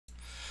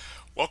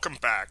Welcome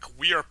back.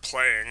 We are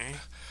playing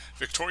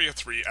Victoria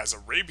 3 as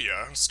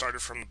Arabia.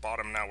 Started from the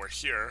bottom, now we're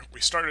here. We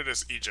started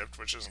as Egypt,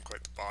 which isn't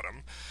quite the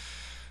bottom.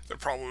 They're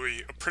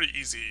probably a pretty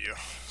easy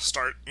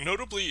start.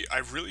 Notably, I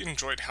really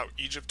enjoyed how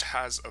Egypt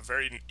has a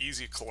very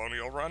easy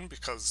colonial run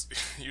because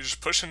you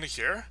just push into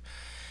here,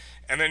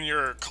 and then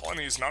your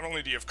colonies, not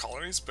only do you have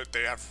colonies, but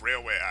they have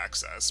railway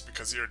access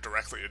because you're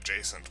directly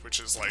adjacent, which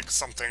is like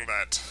something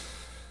that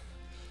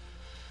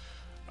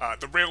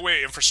the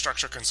railway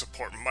infrastructure can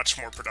support much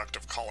more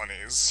productive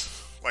colonies.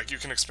 Like, you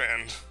can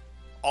expand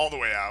all the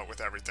way out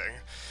with everything,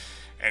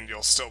 and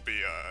you'll still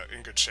be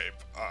in good shape.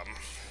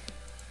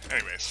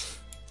 Anyways,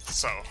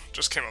 so,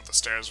 just came up the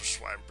stairs, which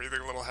is why I'm breathing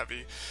a little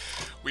heavy.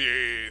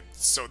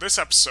 So this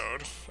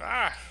episode,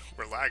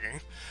 we're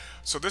lagging.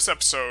 So this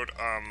episode,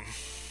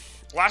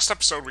 last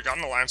episode we got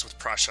an alliance with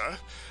Prussia.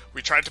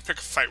 We tried to pick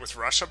a fight with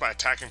Russia by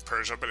attacking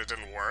Persia, but it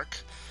didn't work.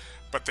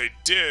 But they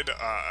did,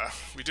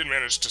 we did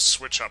manage to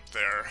switch up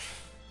their,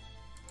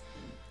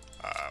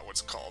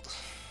 what's it called?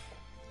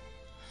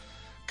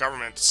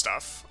 Government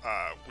stuff.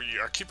 We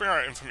are keeping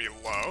our infamy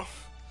low,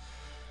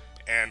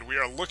 and we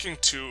are looking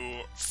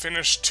to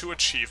finish 2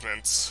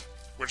 achievements,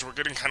 which we're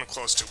getting kind of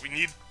close to. We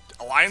need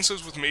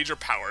alliances with major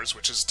powers,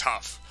 which is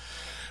tough,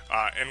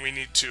 and we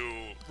need to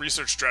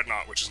research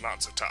Dreadnought, which is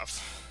not so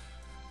tough.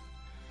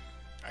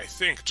 I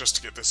think, just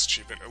to get this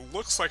achievement, it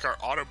looks like our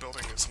auto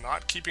building is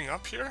not keeping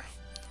up here.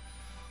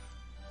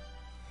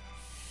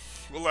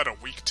 We'll let a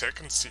week tick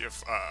and see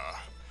if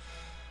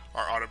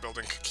our auto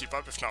building can keep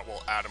up. If not,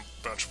 we'll add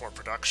a bunch more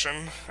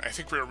production. I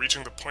think we are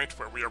reaching the point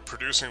where we are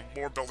producing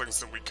more buildings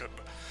than we could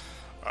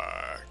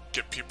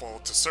get people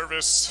to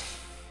service,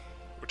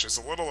 which is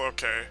a little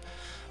okay,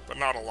 but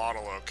not a lot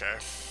of okay.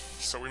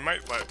 So we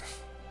might let...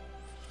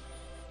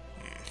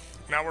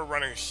 Now we're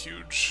running a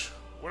huge...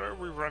 What are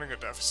we running a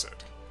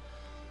deficit?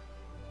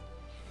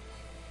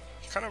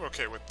 Kind of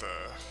okay with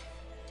the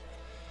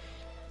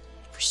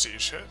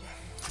prestige hit.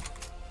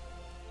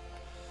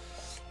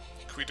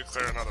 Can we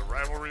declare another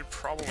rivalry?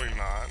 Probably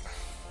not.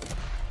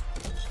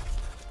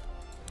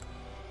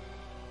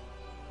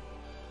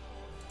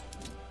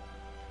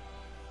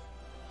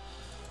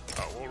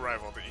 We'll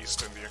rival the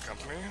East India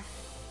Company,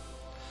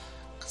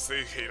 because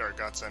they hate our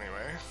guts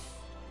anyway.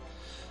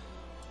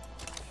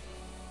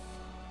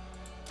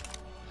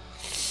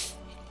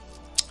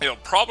 You know,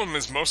 problem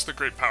is most of the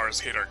great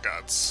powers hate our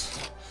guts,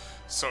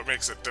 so it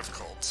makes it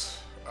difficult.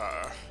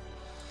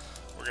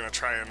 We're gonna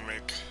try and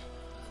make,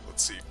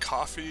 let's see,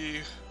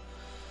 coffee.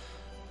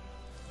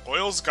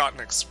 Oil's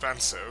gotten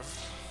expensive,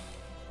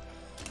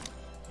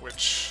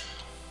 which...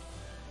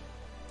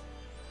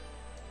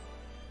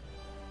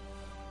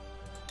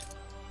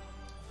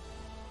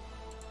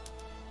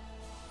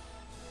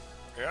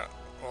 Yeah,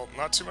 well,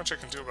 not too much I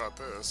can do about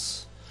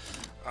this.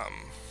 I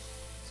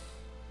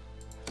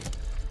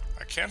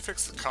can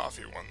fix the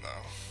coffee one,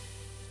 though.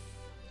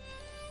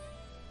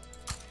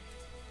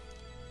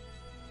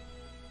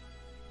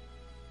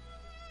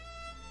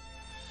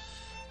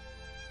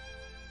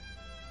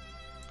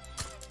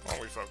 Why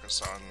don't we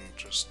focus on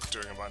just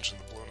doing a bunch in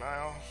the Blue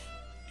Nile?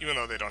 Even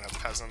though they don't have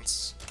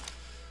peasants,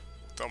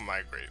 they'll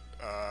migrate.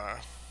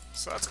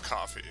 So that's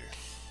coffee.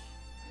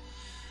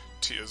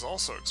 Tea is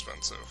also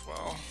expensive.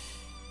 Well,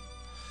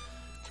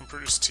 can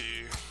produce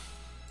tea.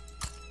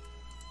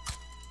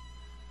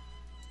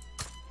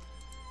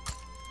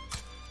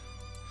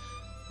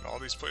 In all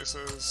these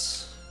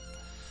places.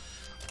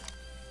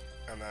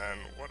 And then,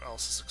 what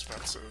else is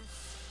expensive?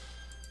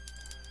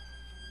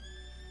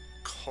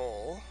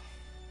 Coal.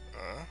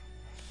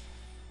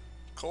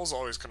 Coal's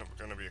always going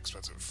to be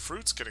expensive.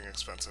 Fruit's getting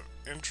expensive.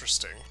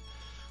 Interesting.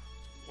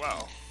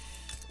 Well,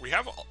 we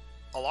have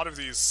a lot of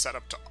these set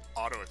up to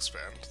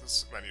auto-expand.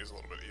 This menu is a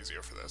little bit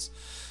easier for this.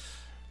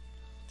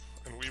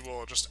 And we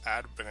will just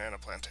add banana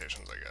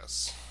plantations, I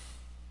guess.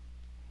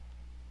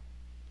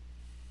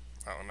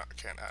 Oh, no,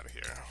 can't add it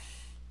here.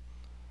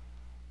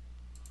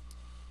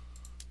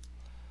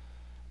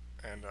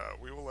 And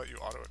we will let you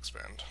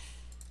auto-expand.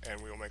 And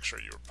we will make sure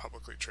you are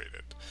publicly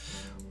traded,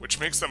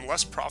 which makes them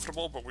less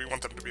profitable, but we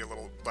want them to be a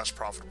little less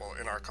profitable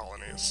in our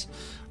colonies.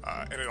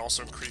 And it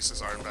also increases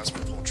our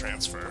investment pool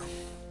transfer.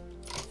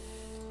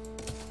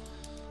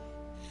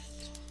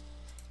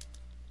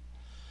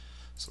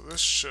 So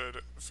this should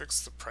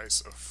fix the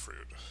price of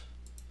fruit.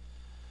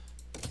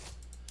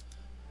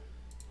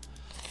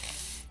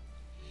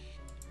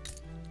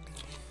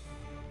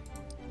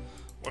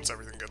 Once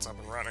everything gets up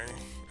and running,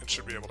 it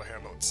should be able to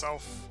handle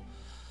itself.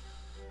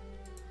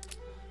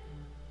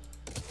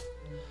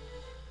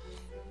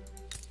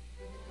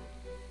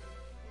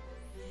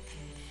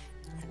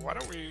 Why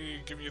don't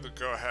we give you the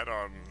go-ahead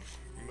on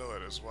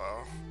millet as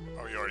well?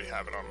 Oh, you already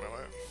have it on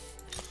millet.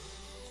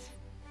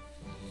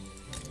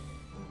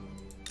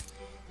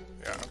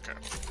 Yeah, okay.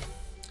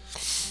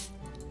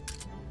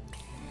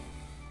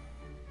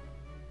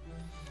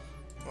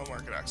 Low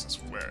market access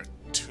where?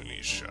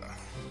 Tunisia.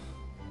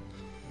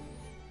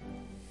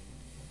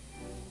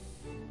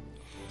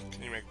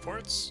 Can you make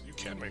ports? You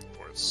can make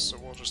ports, so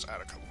we'll just add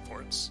a couple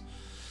ports.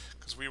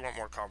 Because we want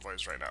more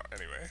convoys right now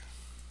anyway.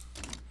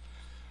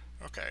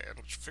 Okay,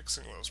 and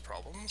fixing those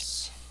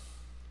problems.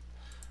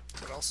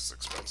 What else is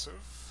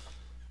expensive?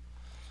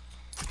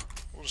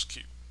 We'll just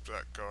keep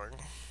that going.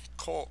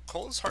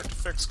 Coal is hard to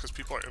fix because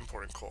people are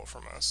importing coal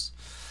from us.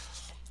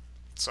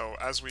 So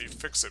as we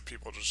fix it,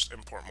 people just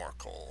import more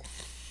coal.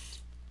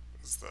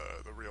 Is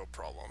the real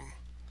problem.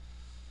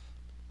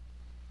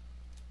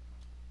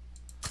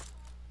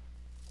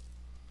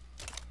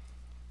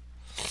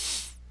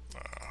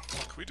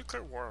 Can we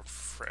declare war on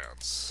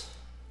France?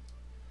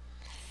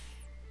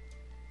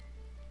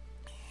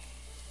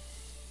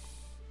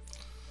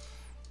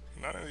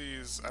 None of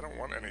these. I don't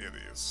want any of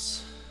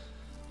these.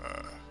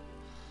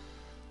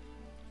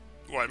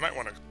 Well, I might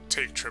want to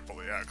take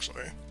Tripoli,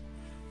 actually.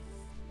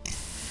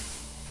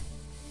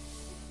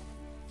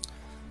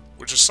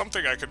 Which is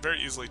something I could very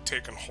easily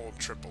take and hold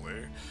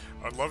Tripoli.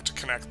 I'd love to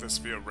connect this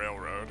via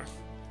railroad.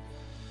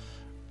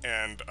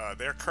 And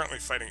they're currently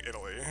fighting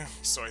Italy,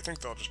 so I think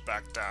they'll just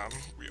back down.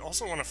 We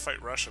also want to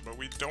fight Russia, but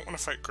we don't want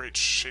to fight Great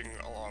Qing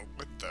along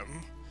with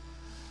them.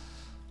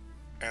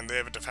 And they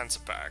have a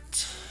defensive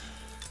pact.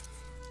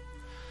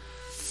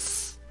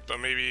 But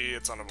maybe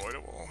it's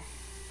unavoidable.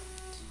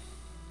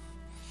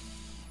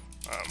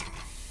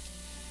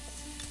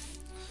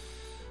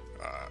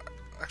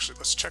 Actually,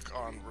 let's check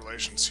on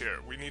relations here.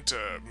 We need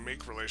to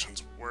make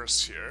relations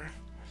worse here.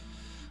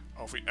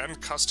 Oh, if we end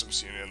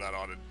customs union, that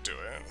ought to do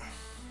it.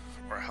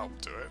 Or help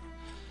do it.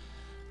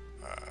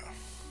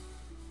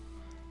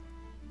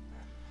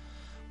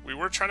 We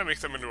were trying to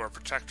make them into our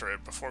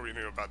protectorate before we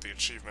knew about the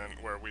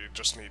achievement where we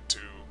just need to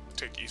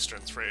take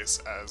Eastern Thrace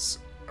as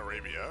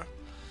Arabia.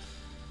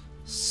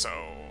 So,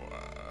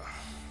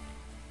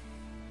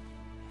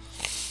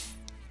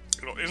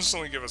 it'll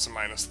instantly give us a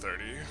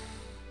 -30.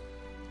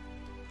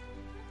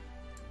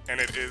 And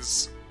it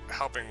is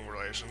helping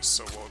relations,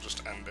 so we'll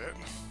just end it.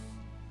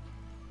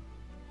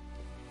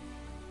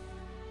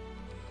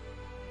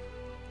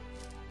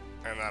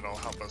 And that'll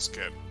help us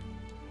get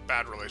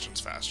bad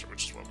relations faster,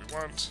 which is what we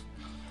want.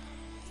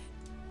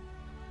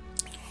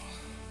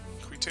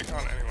 Can we take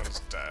on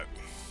anyone's debt?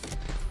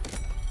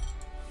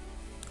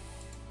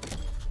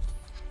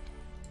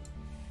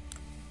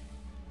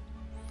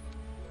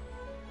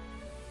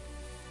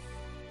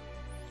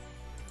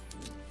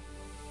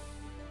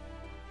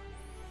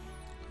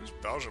 Who's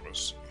Belgium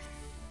is?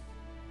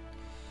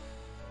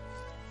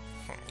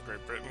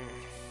 Great Britain.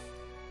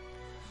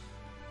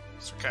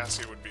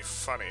 Circassia would be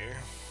funny.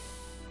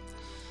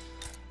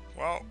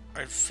 Well,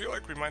 I feel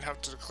like we might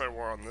have to declare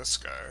war on this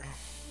guy.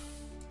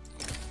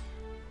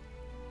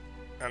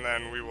 And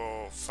then we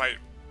will fight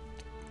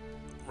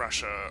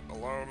Russia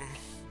alone.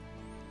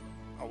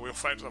 Oh, we'll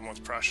fight them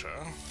with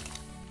Prussia.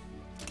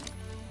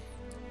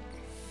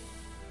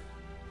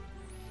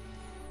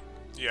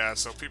 Yeah,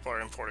 so people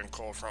are importing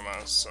coal from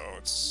us, so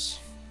it's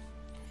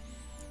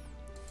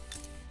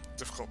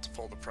difficult to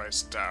pull the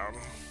price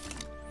down.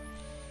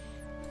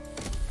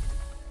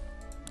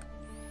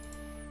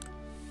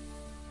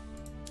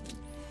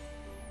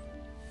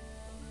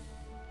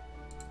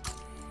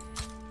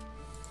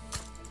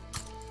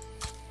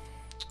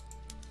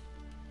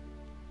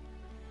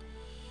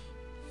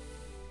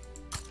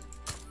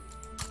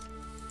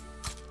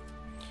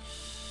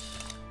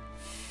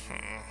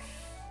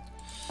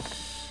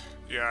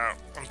 Yeah,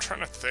 I'm trying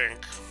to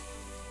think.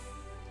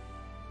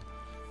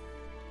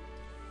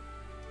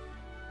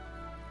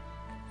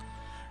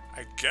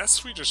 I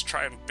guess we just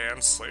try and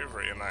ban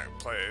slavery in that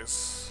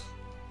place.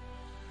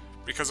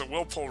 Because it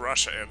will pull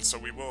Russia in, so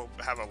we will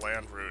have a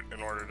land route in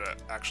order to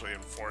actually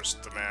enforce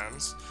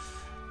demands.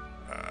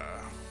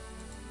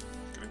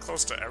 Getting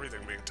close to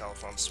everything being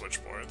telephone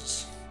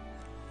switchboards.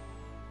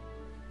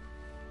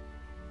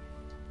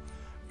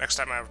 Next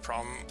time I have a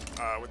problem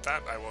with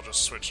that, I will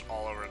just switch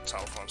all over to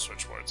telephone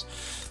switchboards.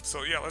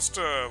 So yeah, let's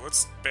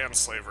ban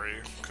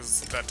slavery,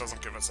 because that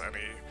doesn't give us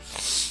any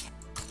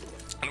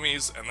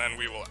enemies, and then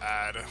we will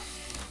add...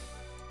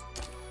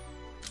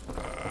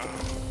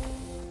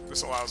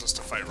 this allows us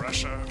to fight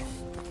Russia.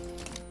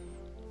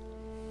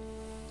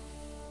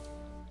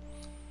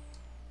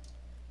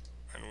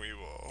 And we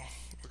will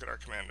look at our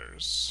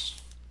commanders.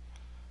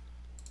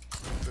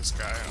 Put this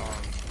guy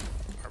on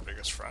our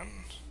biggest friend.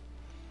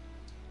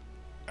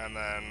 And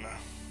then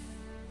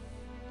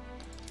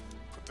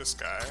put this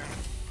guy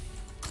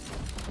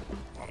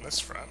on this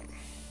front.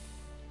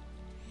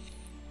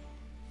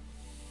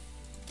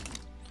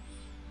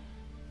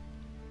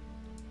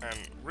 And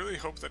really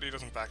hope that he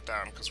doesn't back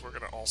down, because we're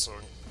going to also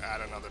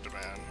add another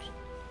demand.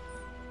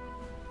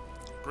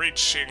 Great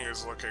Qing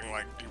is looking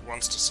like he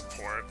wants to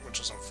support,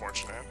 which is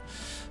unfortunate.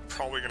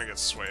 Probably going to get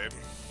swayed.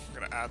 I'm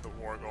going to add the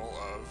war goal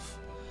of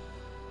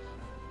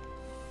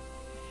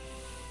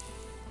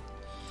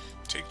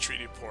take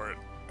Treaty Port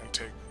and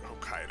take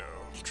Hokkaido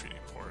Treaty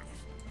Port.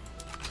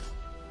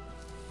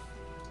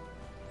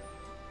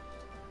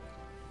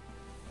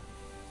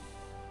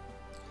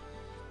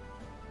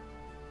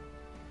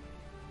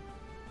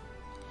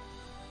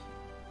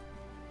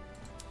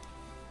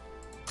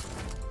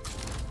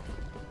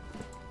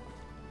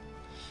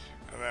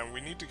 And then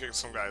we need to get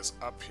some guys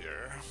up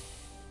here.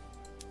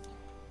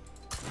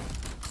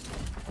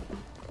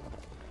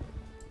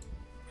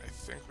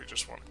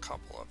 just want a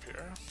couple up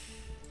here.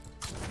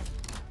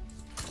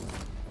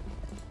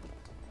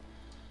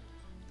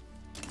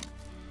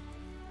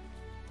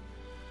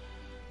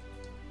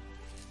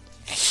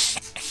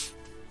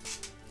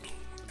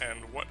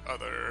 And what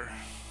other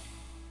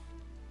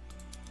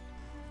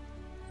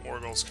war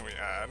goals can we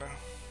add?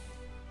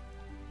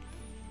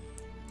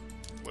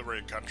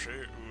 Liberate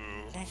country.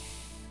 Ooh.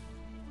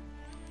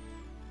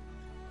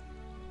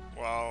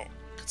 Well,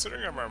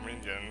 considering I'm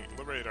Armenian,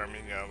 liberate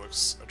Armenia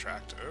looks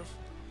attractive.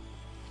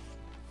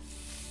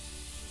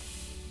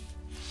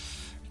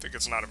 I think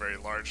it's not a very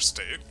large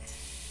state,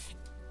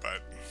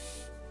 but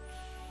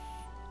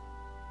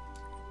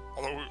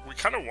although we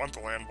kind of want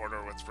the land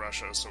border with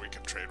Russia so we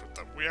can trade with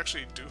them. We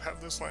actually do have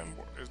this land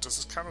border. Does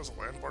this count as a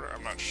land border?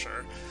 I'm not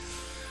sure.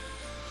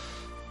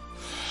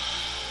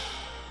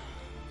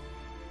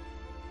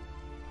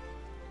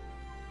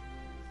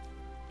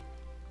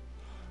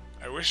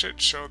 I wish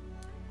it showed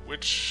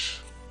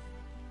which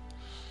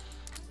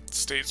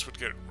states would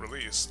get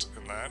released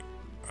in that.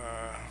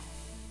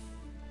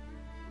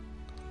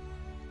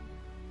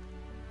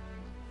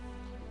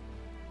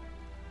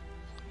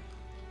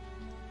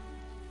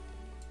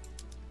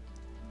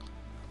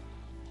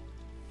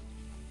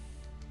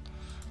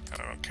 I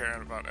don't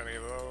care about any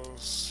of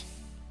those.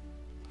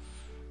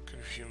 Can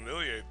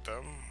humiliate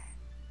them.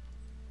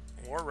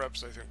 War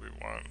reps I think we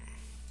want.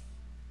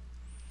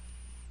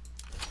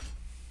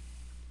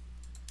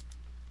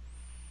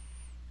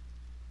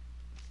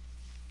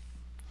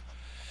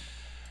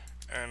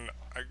 And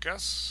I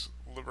guess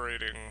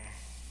liberating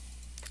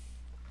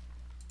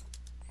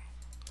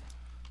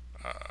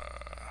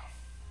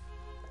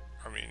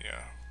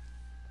Armenia.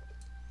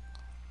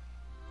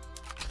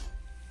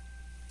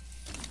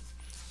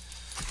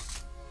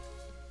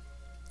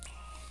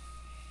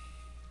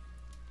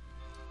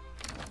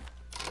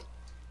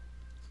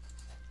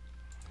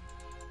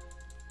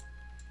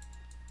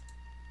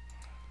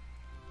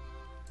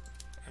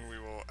 And we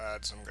will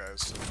add some guys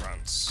to the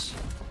fronts.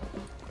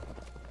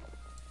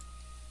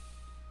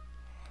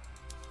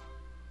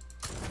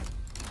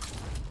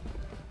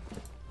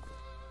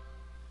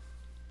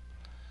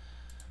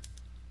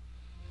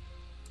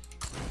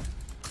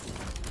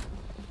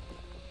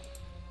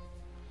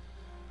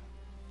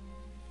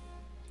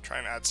 Try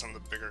and add some of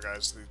the bigger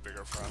guys to these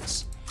bigger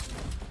fronts.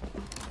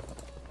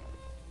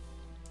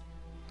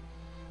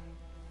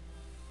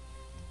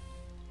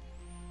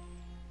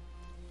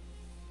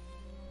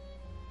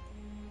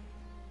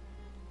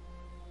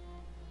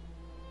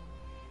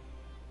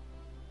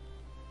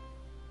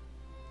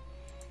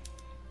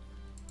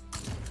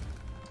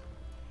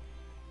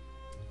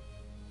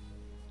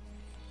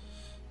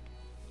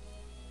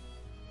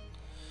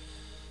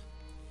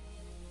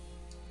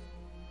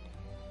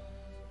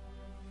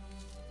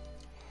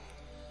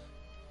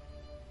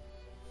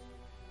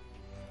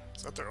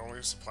 Is that their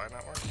only supply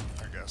network?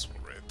 I guess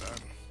we'll raid that.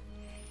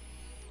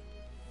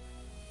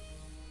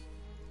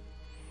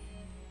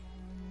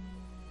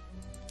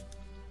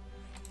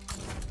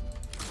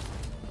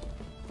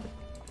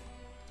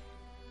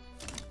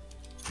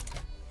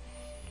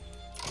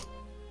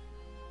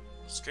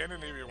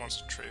 Scandinavia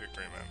wants a trade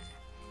agreement.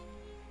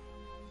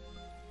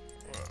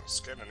 Well,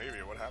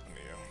 Scandinavia, what happened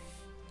to you?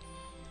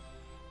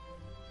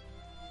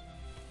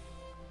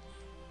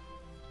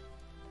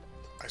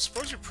 I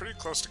suppose you're pretty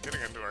close to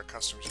getting into our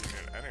customs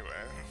union anyway.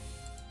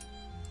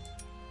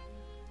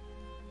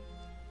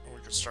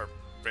 We could start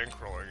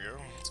bankrolling you.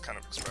 It's kind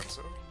of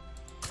expensive.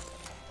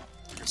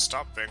 We could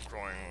stop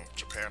bankrolling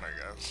Japan,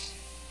 I guess.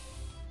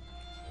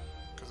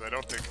 Because I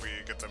don't think we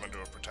get them into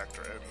a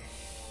protectorate.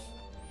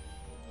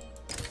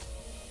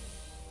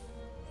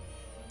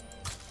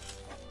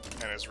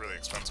 And it's really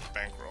expensive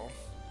bankroll.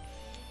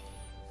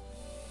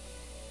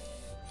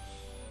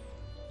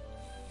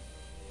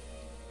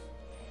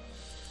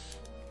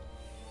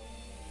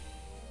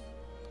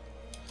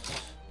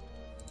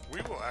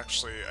 We will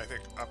actually, I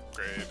think,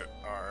 upgrade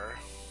our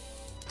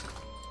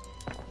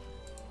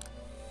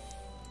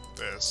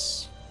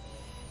this.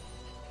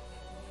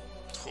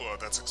 Oh,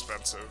 that's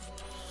expensive.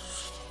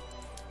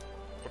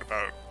 What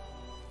about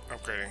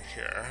upgrading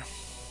here?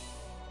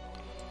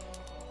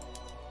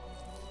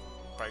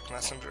 Bike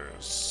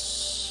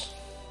messengers.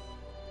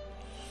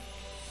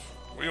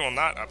 We will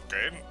not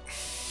upgrade.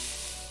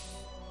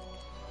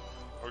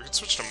 Or we could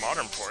switch to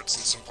modern ports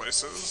in some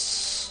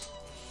places.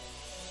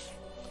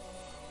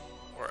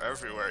 Or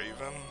everywhere,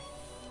 even.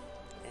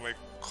 We'll make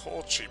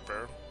coal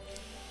cheaper.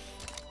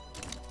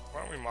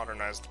 Why don't we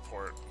modernize the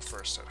port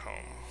first at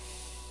home?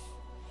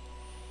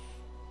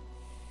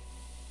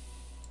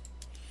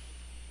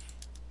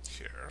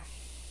 Here.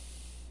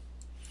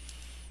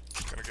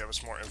 It's gonna give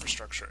us more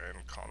infrastructure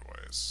and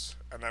convoys.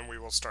 And then we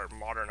will start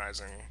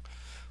modernizing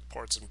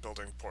ports and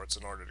building ports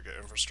in order to get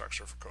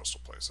infrastructure for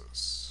coastal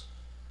places.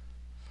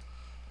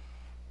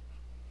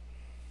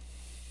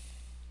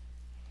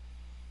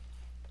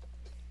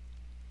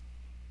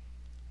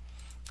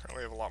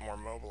 Currently have a lot more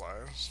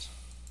mobilized.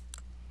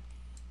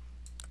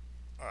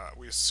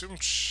 We assume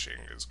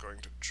Qing is going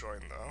to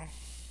join though.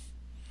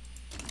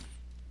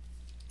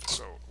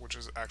 So, would which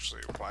is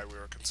actually why we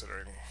were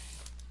considering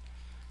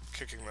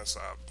kicking this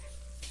up.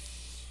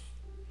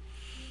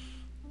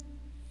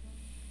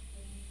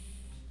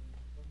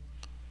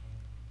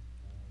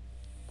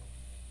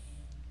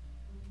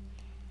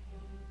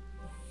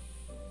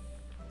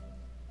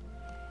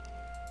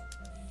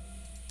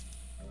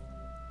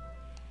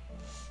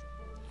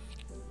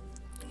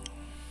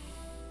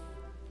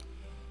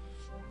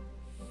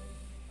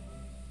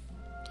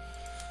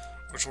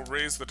 Which will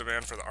raise the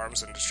demand for the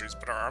arms industries,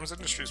 but our arms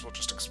industries will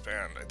just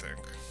expand, I think.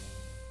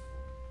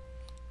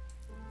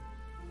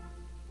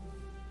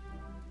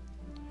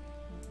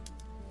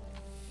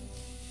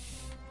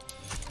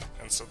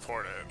 And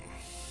support it.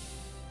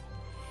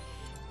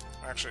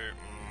 Actually,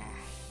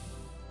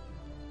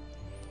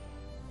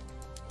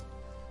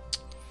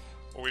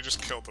 well, we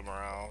just killed the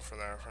morale for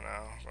there for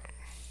now, but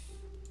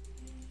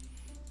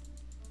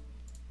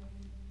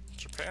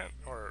Japan,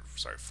 or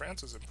sorry,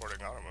 France is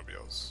importing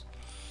automobiles.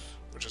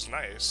 Which is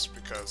nice,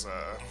 because,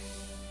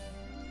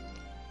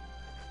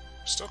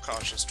 still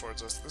cautious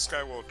towards us. This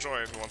guy will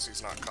join once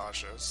he's not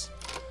cautious.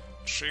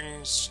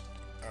 Qing's...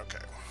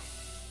 okay.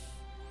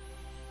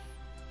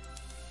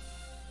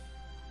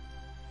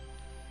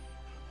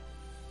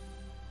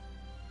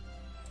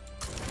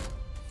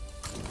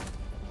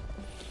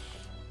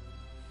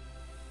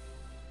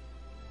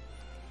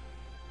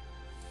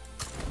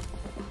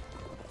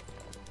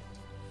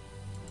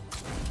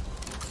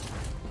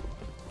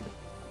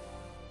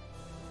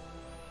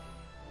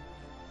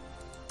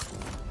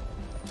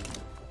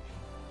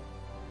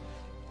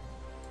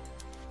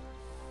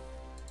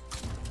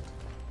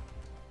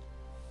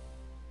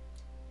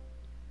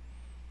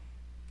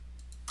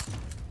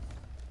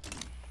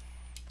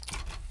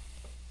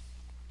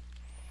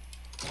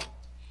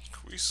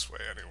 We sway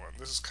anyone.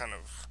 This is kind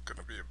of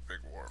gonna be a big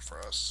war for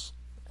us.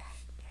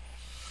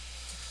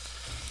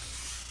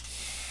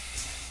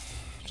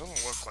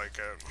 Doesn't look like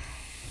it.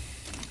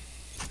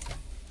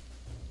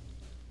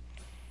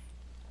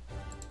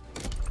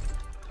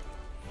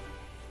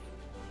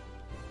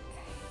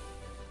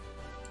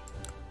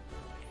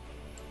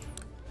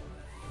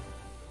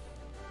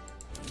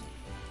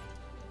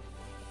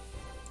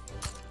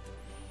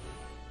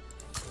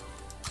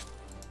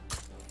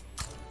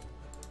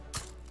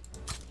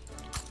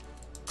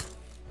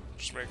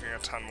 Making a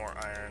ton more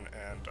iron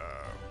and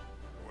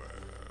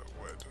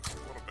wood, a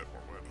little bit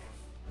more wood.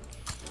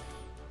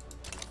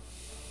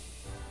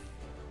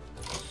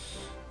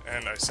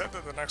 And I said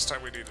that the next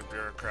time we need a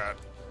bureaucrat,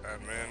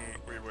 and then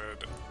we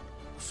would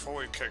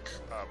fully kick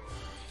up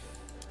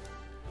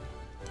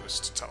this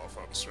to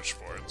telephone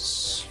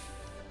switchboards.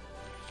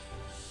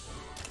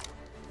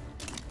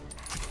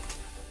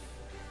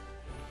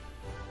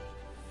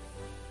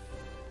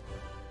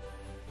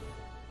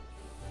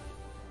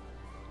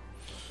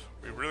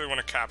 Really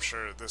want to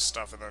capture this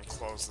stuff and then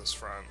close this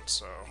front,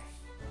 so...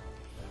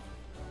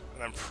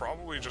 And then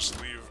probably just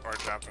leave our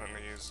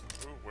Japanese...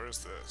 Ooh,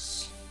 where's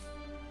this?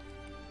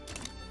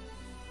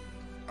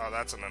 Oh,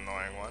 that's an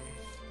annoying one.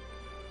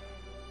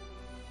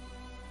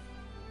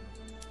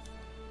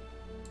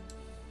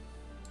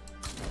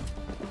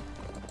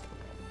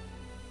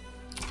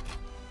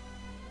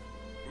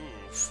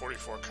 Ooh,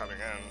 44 coming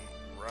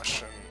in.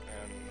 Russian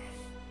and...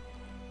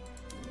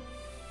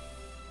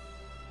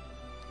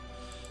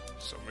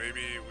 So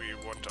maybe we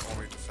want to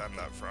only defend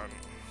that front.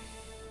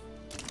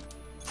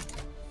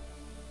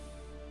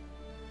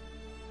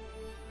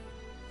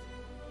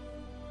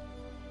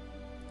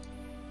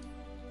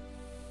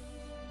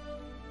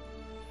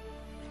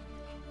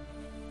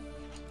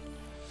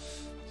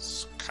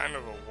 It's kind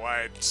of a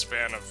wide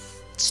span of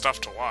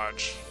stuff to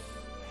watch.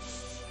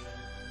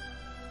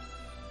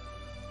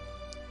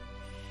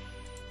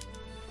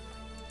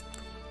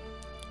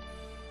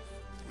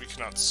 We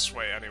cannot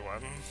sway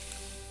anyone.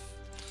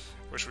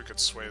 Wish we could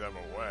sway them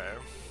away.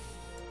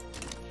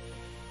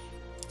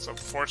 It's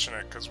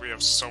unfortunate because we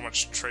have so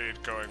much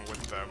trade going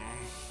with them.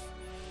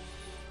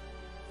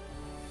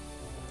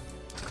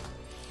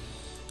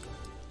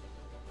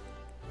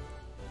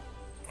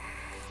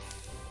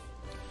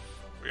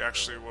 We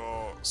actually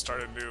will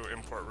start a new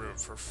import route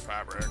for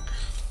fabric.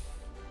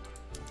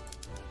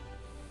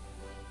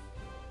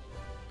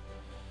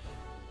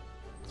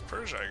 With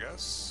Persia, I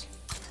guess.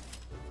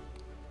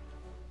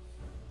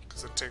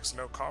 Because it takes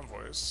no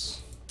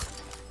convoys.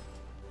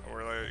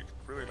 We're like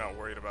really not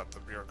worried about the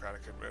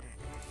bureaucratic admin.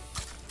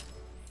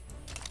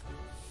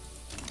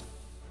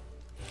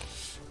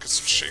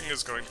 Because Qing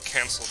is going to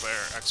cancel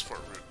their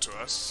export route to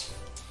us.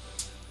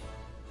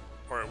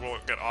 Or it will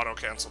get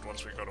auto-cancelled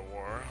once we go to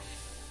war.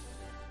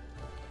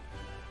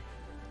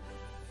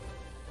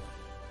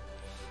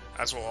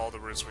 As will all the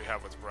routes we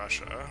have with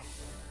Russia.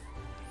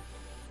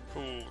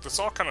 Who, this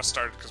all kind of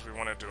started because we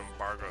wanted to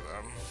embargo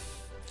them.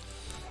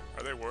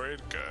 Are they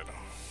worried? Good.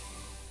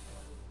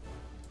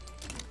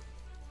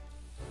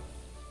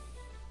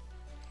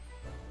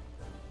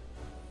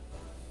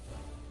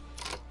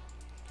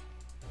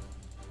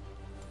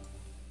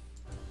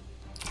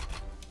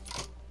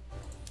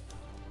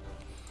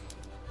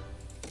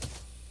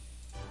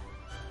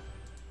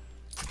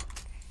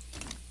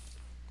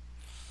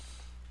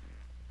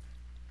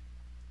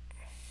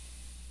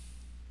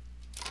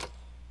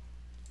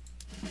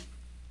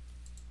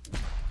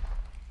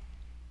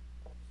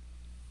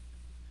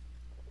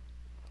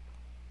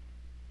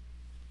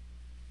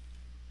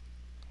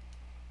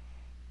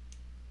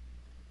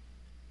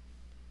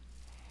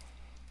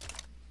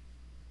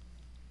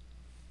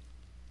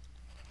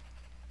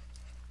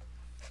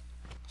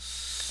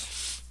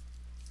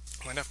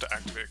 Might have to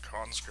activate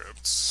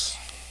conscripts.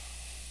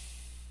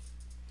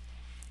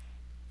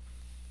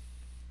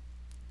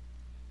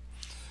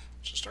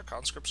 Just our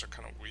conscripts are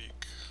kind of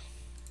weak.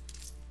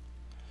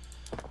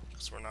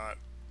 Because we're not...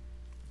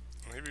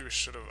 Maybe we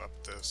should have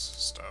upped this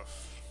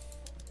stuff.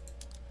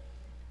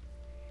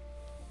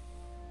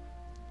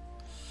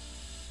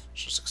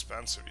 It's just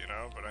expensive, you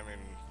know? But I mean...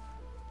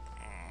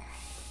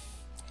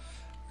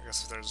 I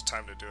guess if there's a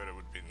time to do it, it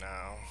would be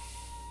now.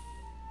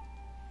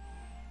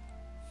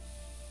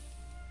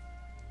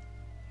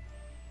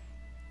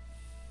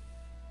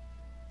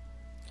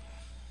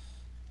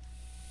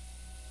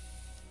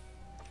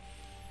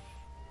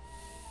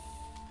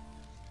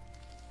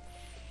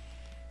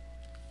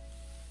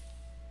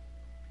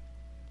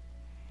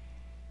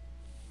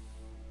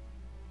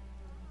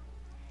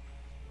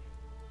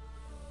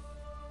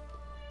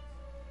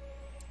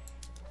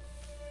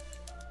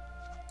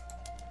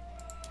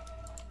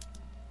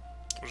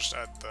 We'll just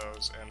add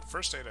those, and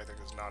first aid I think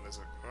is not as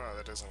a... Oh,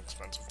 that is an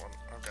expensive one.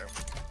 Okay.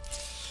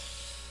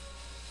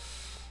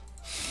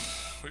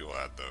 We will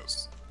add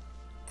those.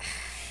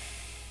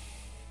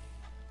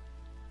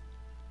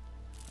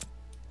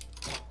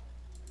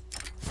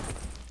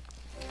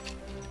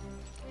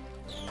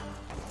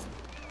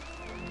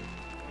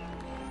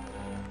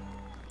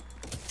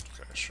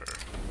 Okay, sure.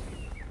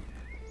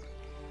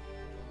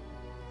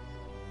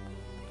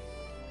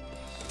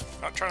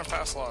 Not trying to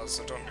pass laws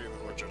that don't need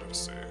the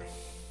legitimacy.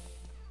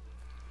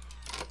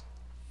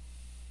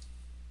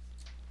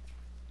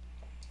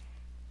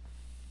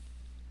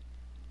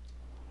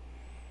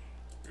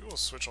 We'll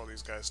switch all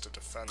these guys to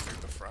defending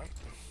the front,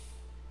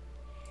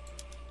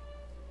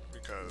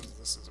 because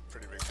this is a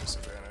pretty big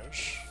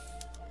disadvantage.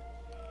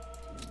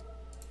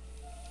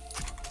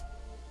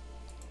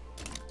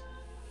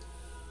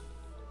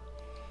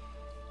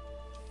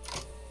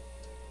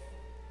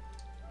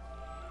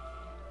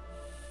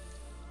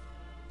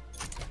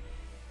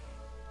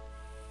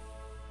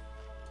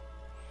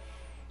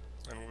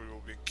 And we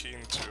will be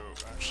keen to,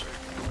 actually,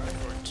 I'm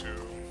going to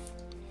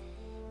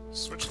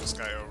switch this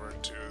guy over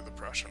to the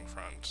Prussian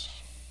front.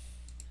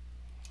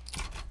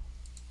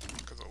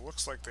 Because it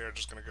looks like they are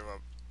just going to give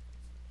up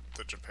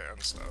the Japan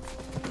stuff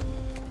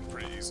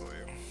pretty easily.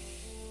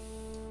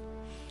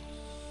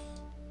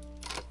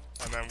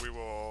 And then we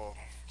will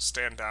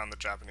stand down the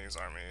Japanese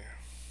army,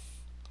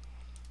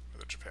 or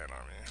the Japan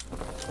army.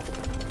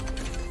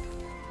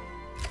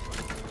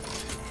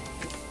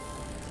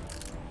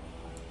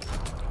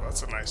 Well,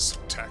 that's a nice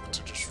tech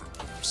to just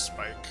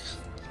spike.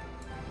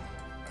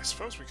 I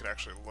suppose we could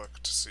actually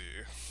look to see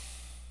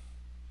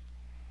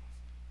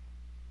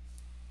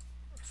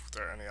if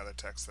there are any other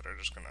techs that are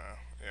just gonna...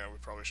 Yeah, we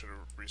probably should have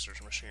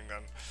researched a machine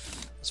gun.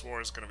 This war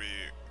is gonna be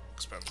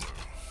expensive.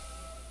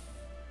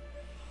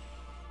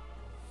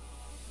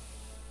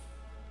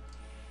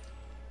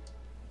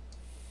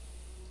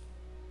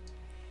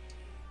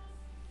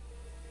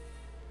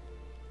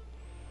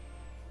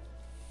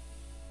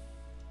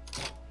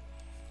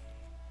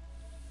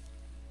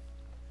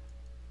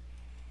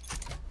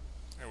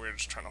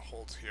 Just trying to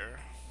hold here.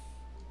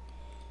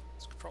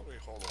 This could probably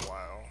hold a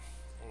while.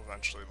 We'll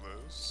eventually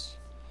lose.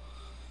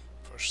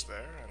 Push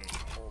there and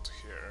hold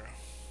here.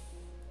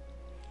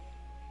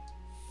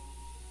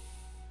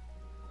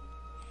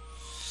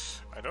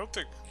 I don't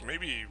think...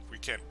 Maybe we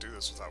can't do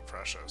this without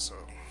Prussia, so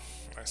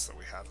nice that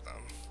we have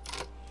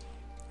them.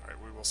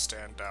 Alright, we will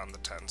stand down the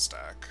 10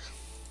 stack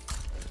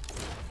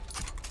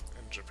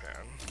in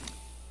Japan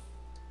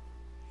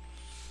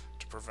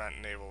to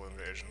prevent naval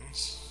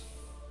invasions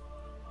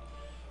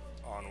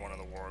on one of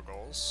the war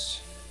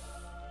goals.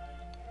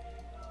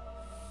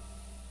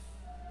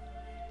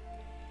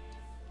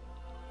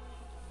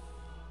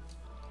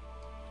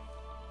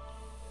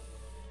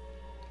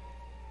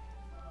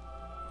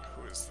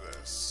 Who is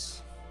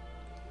this?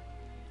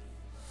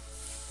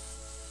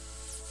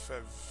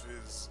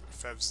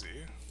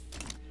 Fevzi.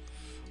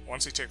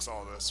 Once he takes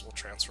all this, we'll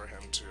transfer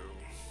him to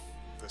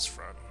this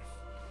front.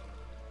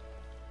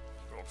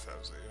 Good old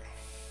Fevzi.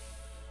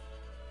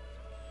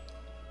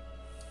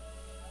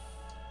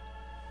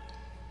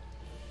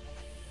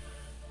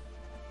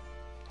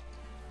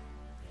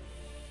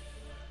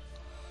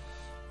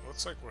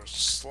 Looks like we're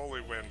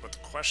slowly win, but the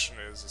question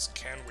is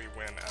can we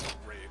win at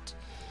a rate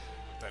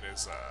that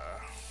is,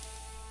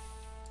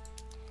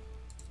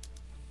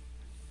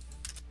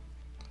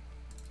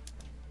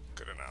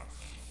 good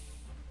enough?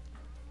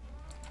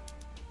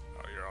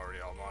 Oh, you're already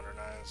all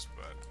modernized,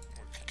 but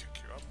we can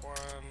kick you up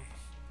one.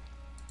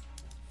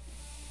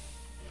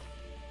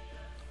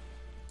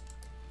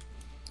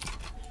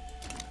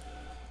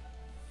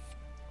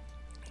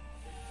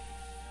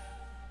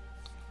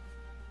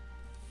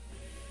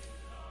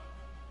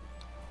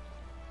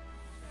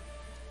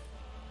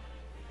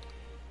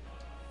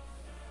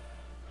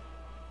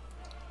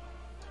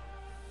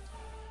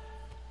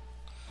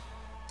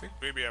 I think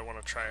maybe I want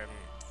to try and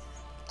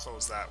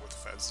close that with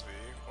Fezvi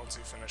once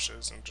he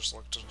finishes and just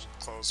look to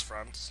close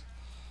front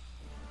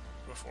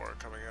before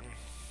coming in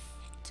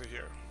to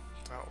here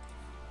to help.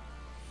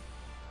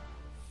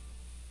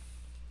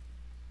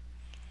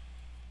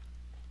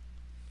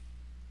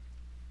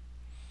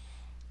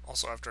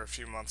 Also, after a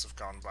few months have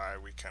gone by,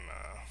 we can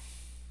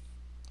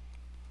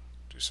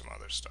do some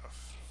other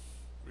stuff.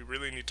 We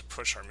really need to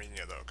push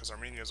Armenia, though, because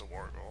Armenia is a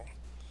war goal.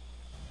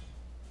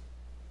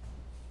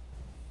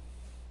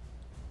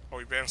 Oh,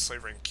 we banned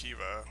slavery in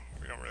Khiva.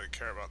 We don't really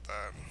care about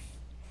that.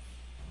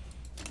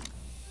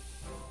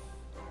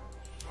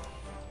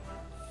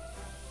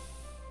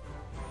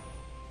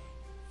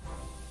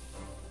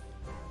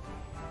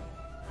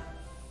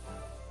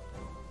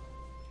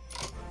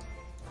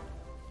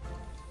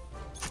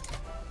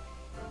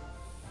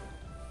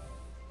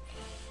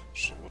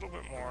 Just a little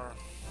bit more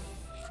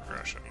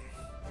progression.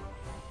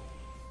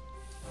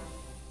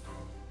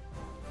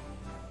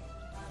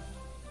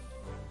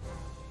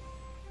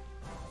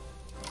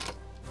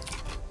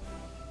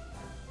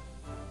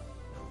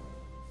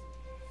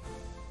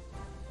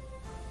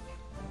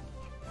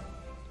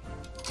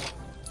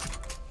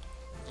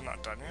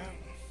 Not done yet?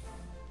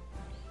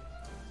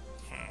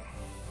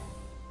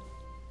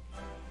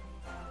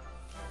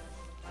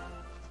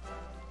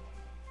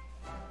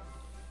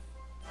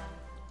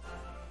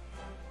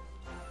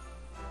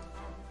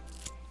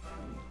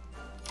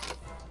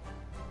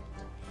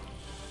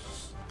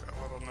 Got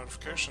a little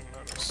notification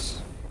notice.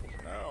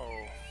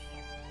 No.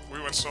 We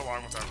went so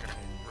long without getting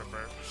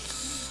repaired.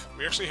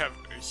 We actually have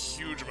a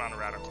huge amount of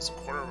radicals. A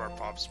quarter of our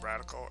pop's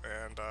radical,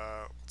 and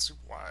let's see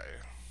why.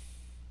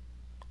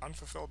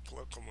 Unfulfilled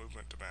political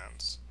movement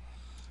demands.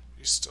 Are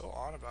you still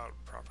on about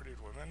property of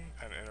women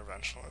and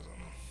interventionalism?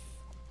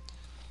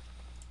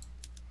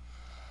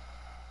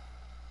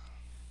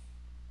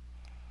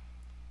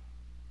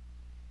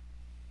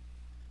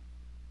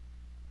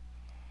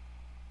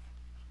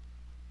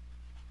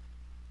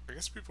 I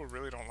guess people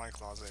really don't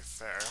like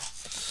laissez-faire.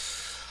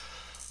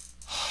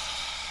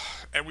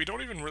 And we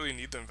don't even really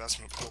need the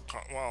investment pool,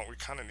 well, we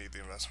kind of need the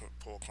investment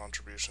pool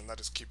contribution. That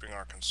is keeping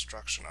our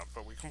construction up,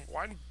 but we can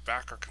wind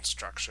back our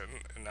construction,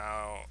 and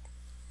now...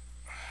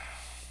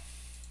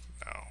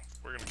 No,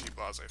 we're going to keep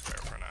laissez-faire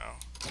for now.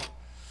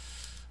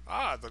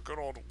 Ah, the good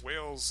old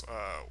Wales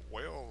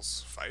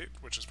fight,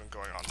 which has been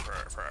going on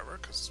forever,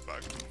 because it's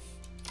bugged.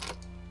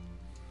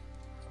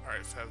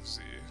 Alright,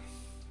 Fevzi.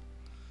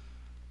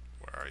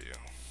 Where are you?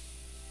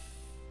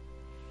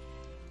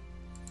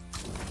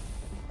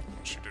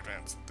 I should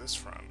advance this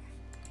front.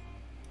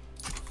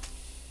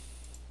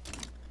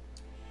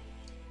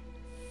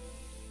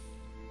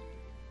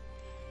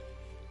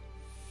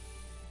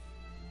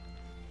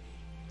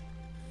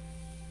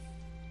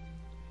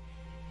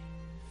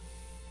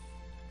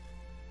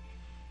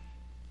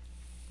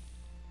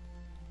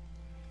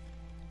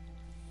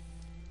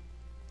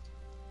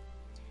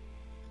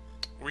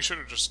 We should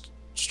have just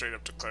straight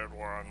up declared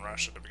war on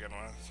Russia to begin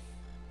with.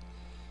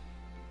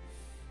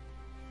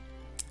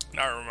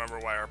 Now I remember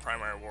why our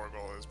primary war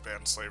goal is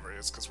ban slavery.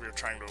 It's because we were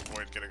trying to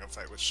avoid getting a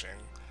fight with Qing.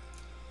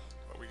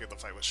 But we get the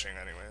fight with Qing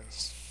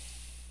anyways.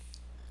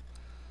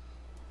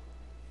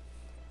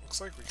 Looks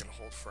like we can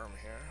hold firm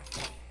here.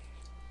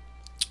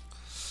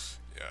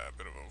 Yeah, a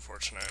bit of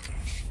unfortunate.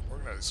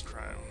 Organized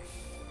crime.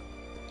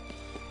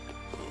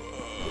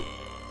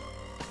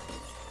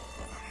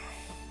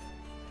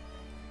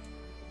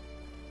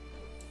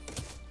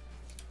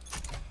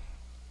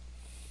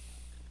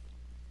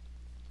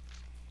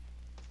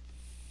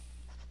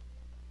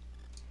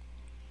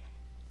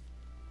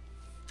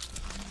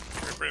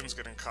 Britain's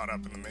getting caught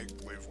up in the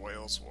make-believe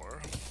Wales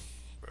War,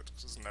 but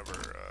this is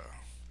never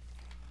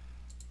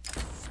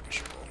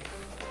finishable.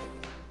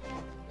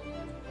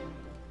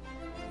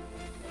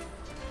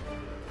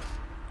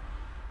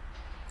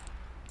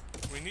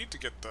 We need to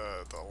get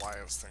the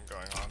alliance thing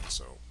going on,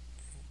 so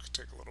we could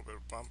take a little bit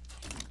of bump,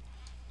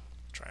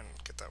 try and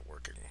get that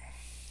working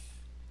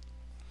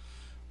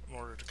in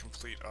order to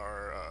complete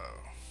our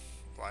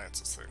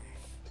alliances thing.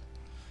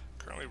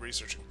 Currently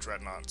researching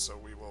Dreadnought, so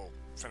we will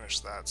finish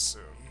that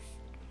soon.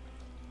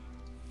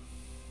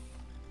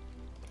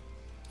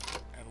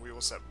 And we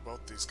will set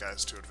both these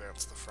guys to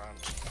advance the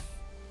front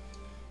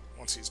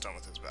once he's done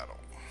with his battle.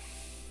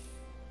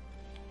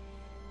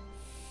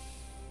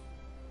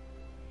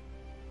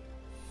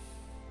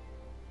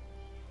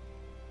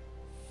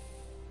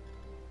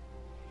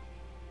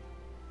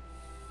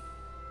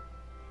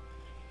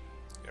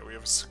 Yeah, we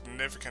have a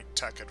significant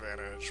tech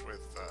advantage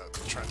with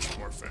the trench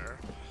warfare,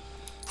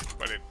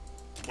 but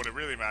what it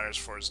really matters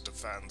for is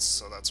defense,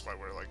 so that's why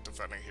we're like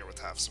defending here with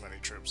half so many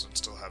troops and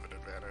still have an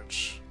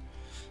advantage.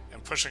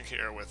 And pushing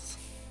here with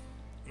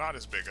not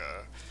as big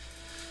a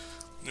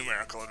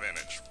numerical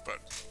advantage,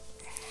 but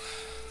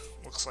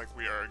looks like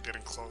we are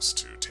getting close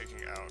to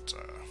taking out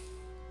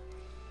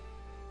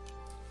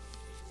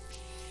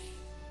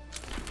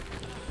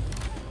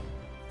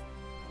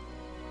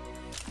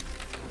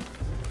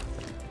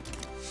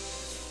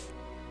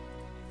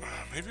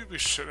maybe we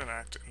should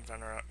enact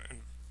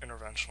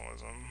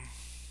interventionalism.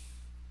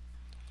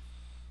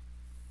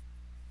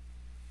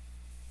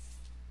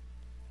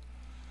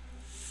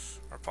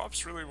 Our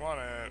pops really want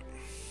it.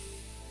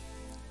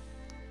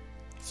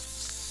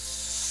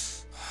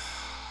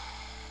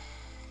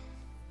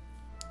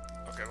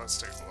 Okay, let's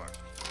take a look.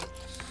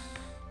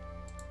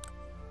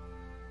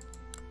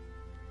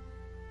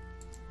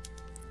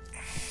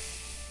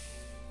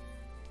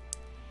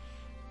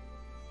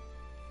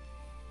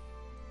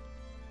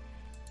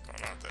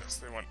 want this.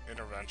 They want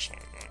intervention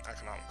in the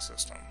economic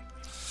system.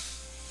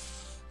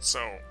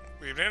 So,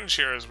 the advantage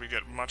here is we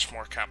get much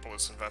more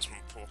capitalist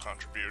investment pool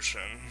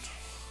contribution.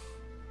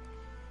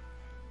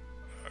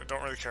 I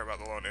don't really care about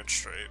the loan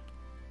interest rate.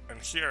 And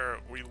here,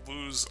 we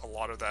lose a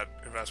lot of that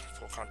investment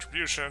pool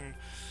contribution.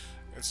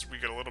 We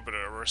get a little bit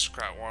of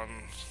aristocrat one.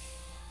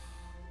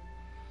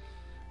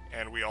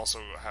 And we also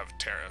have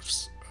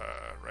tariffs,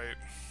 right?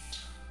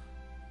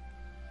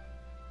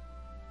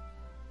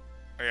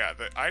 Oh, yeah,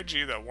 the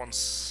IG that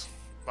once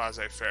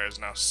laissez-faire is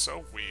now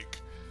so weak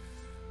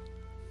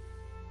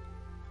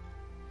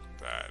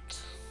that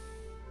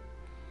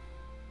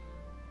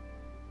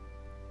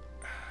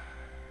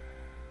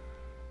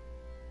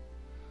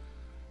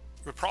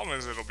the problem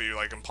is it'll be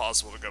like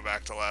impossible to go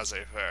back to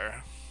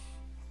laissez-faire.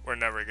 We're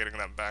never getting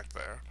them back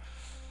there.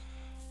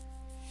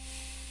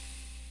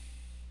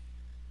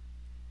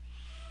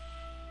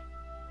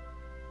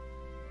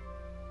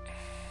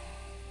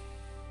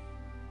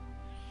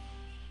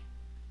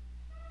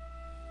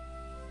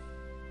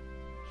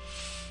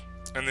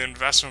 And the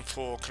investment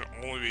pool can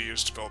only be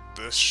used to build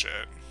this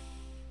shit.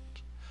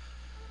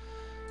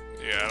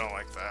 Yeah, I don't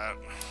like that.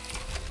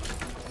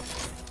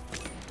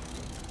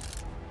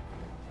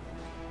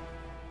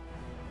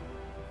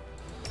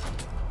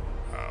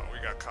 We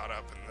got caught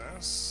up in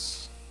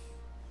this.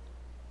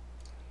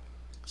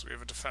 Because we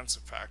have a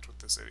defensive pact with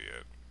this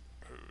idiot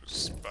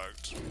who's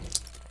bugged.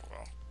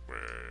 Well,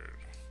 we're...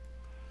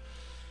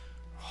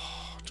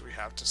 Oh, do we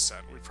have to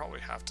send? We probably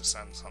have to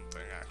send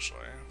something,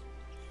 actually.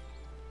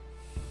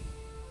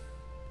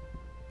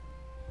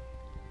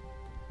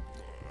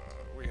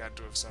 We had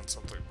to have sent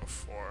something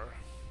before.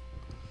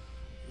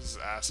 This is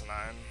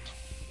asinine.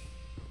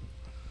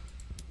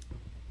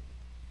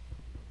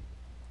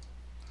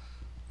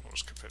 We'll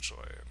just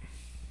capitulate.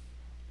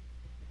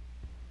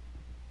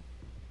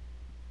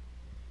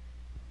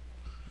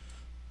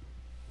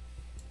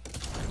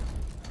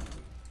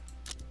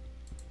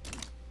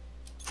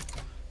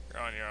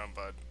 You're on your own,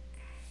 bud.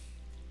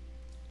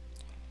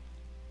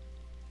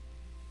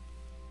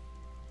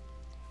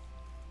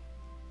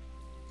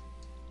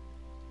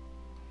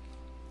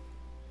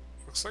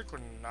 Looks like we're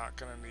not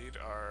gonna need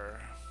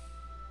our...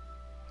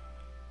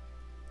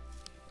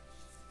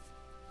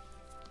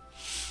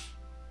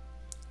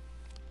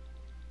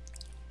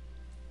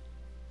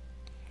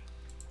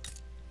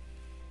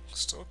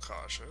 Still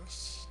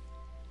cautious.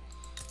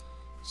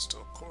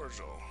 Still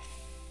cordial.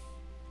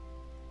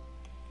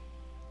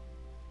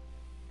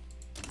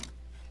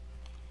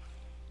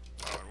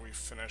 Oh, and we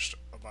finished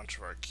a bunch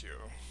of our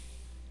queue.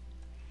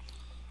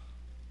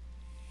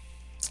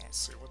 Let's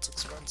see, what's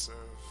expensive?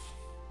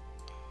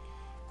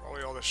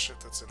 Probably all this shit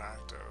that's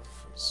inactive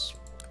is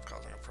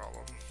causing a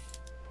problem.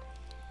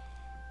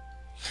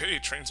 Hey,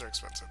 trains are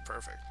expensive.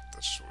 Perfect.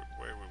 That's the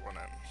way we want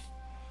it.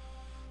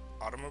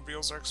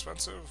 Automobiles are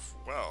expensive?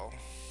 Well,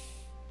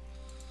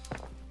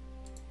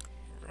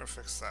 we're gonna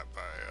fix that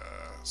by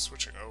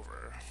switching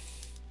over.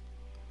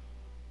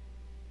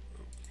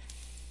 Oop.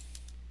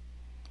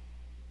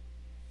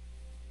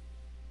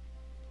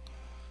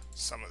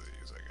 Some of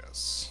these, I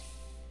guess.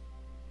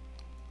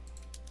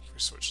 If we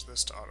switch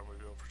this to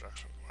automobile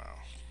production, wow.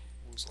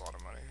 Lose a lot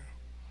of money.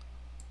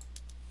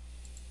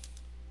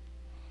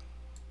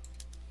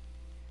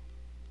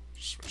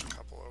 Just switch a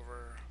couple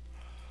over.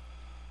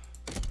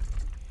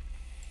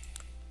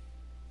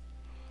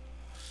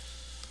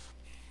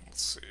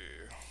 Let's see.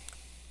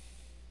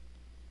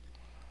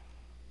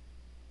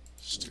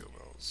 Steel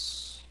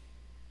mills.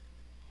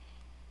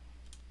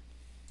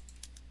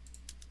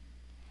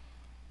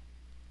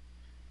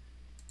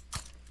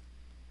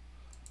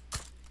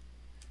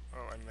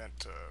 Oh, I meant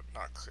to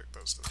not click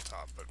those to the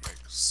top, but make,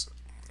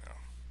 you know.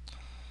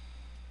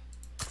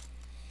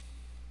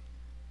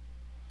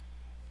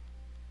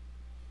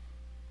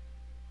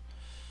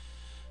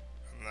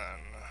 And then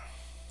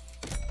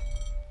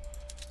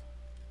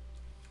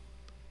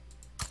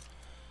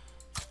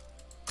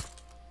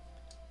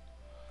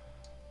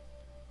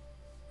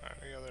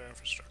any other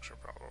infrastructure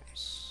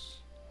problems?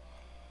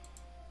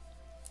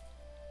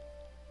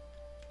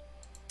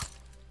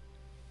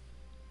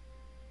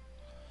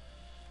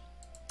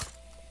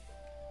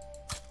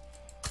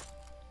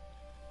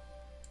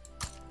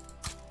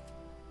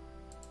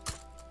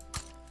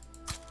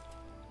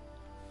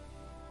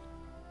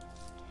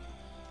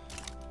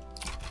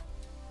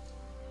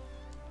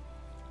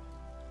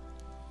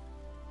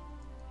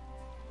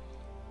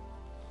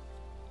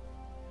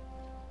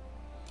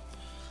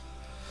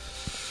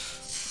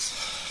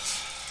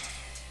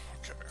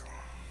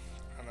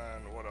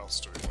 What else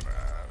do we want to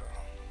add?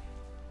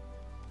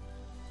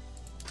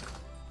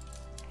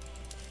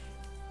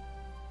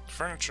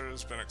 Furniture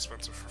has been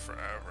expensive for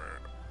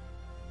forever.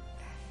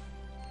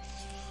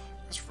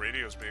 This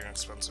radio's being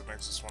expensive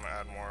makes us want to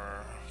add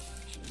more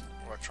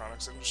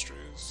electronics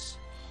industries.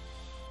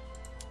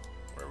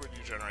 Where would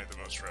you generate the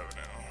most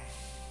revenue?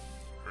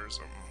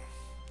 Urzum.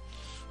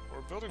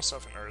 We're building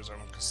stuff in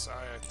Urzum. Kasai,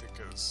 I think,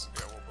 is...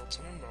 Yeah, we'll build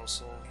some in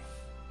Mosul.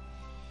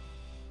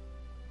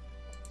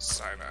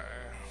 Sinai.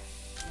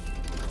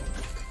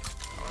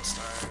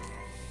 Palestine,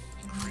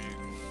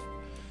 Crete.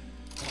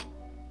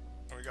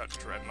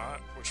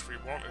 whatnot, which we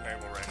won't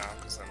enable right now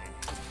because then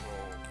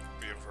we'll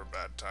be in for a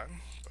bad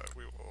time, but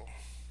we will.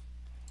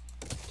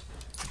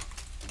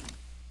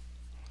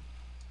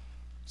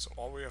 So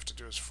all we have to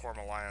do is form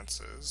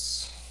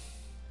alliances.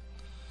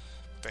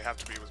 They have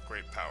to be with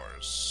great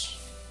powers,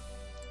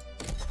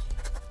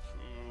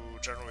 who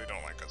generally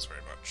don't like us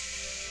very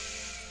much.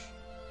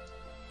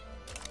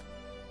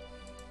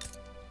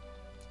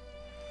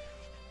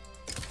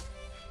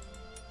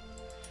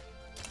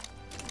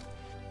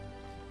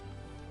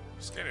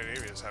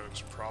 Scandinavia is having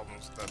some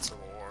problems with that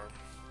civil war.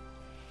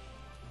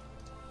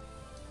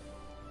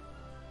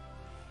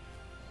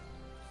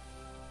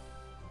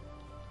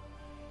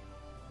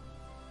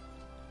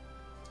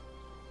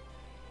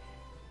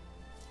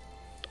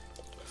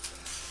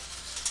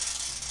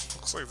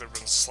 Looks like there have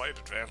been slight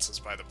advances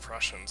by the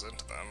Prussians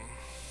into them.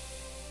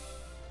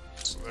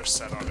 So they're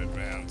set on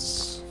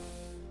advance.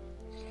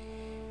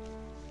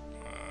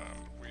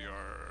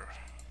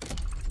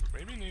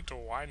 We need to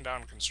wind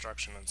down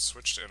construction and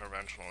switch to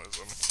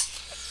interventionalism.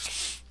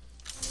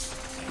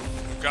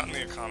 We've gotten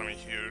the economy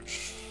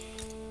huge.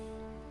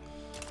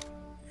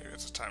 Maybe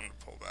it's a time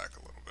to pull back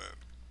a little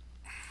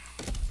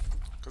bit.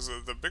 Because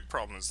the big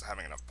problem is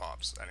having enough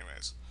pops,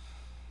 anyways.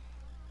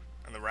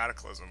 And the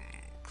radicalism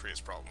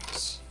creates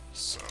problems,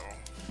 so...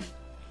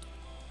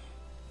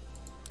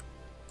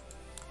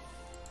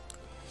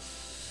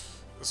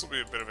 This will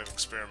be a bit of an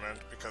experiment,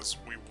 because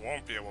we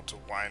won't be able to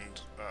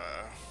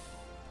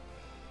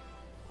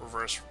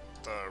reverse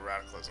the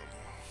radicalism,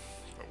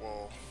 but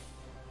we'll...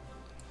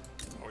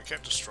 Oh, we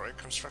can't destroy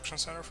construction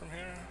center from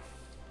here?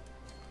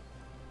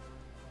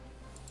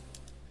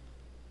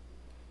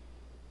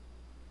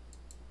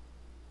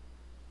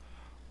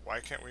 Why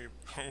can't we...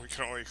 we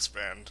can only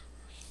expand.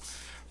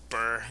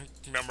 Burr,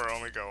 number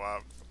only go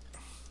up.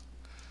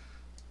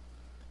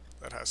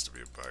 That has to be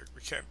a bug.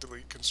 We can't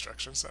delete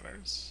construction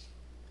centers?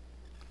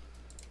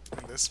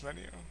 In this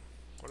menu?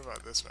 What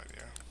about this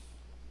menu?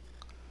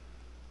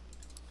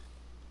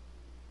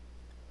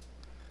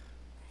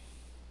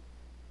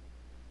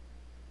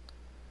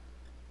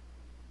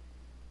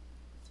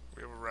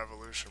 We have a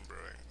revolution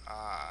brewing.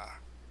 Ah.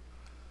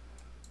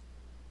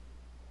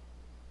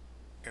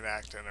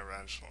 Enact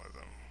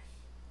interventionalism.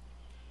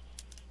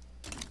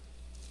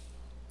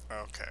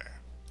 Okay.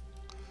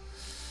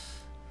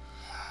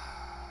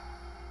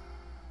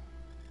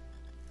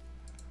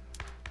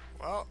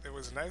 Well, it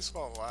was nice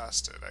while it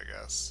lasted, I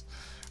guess.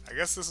 I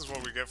guess this is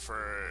what we get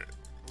for...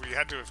 We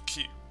had to have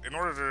in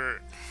order to...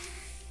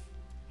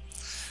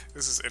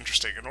 This is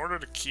interesting. In order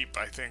to keep,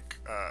 I think,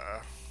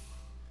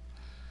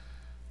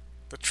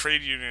 the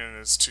trade union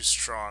is too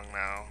strong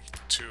now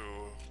to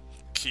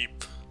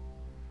keep...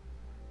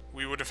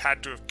 We would have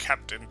had to have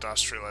kept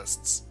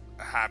industrialists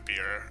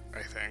happier,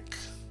 I think,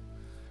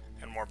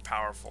 and more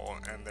powerful,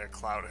 and their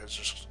clout has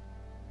just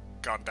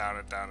gone down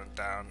and down and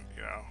down,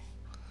 you know.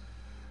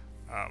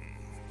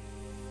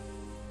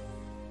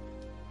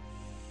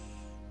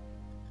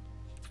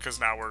 Because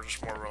now we're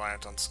just more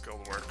reliant on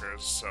skilled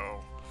workers,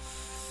 so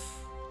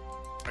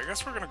I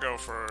guess we're gonna go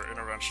for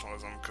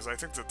interventionalism, because I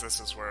think that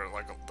this is where,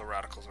 like, the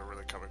radicals are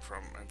really coming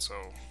from, and so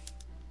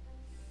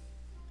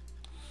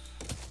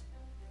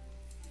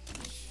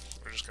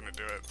we're just gonna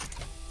do it.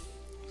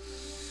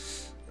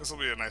 This will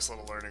be a nice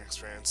little learning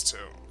experience too.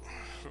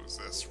 Who's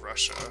this?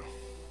 Russia.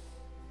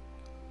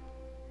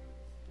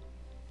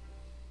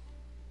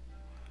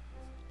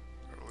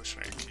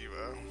 Revolutionary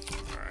Cuba.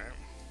 Alright.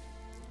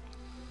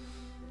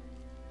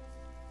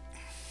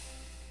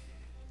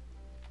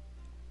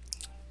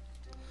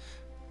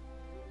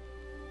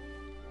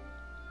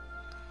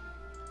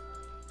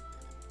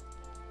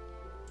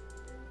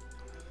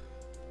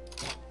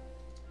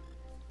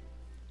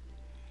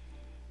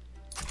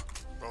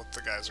 Both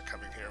the guys are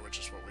coming here, which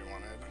is what we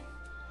wanted.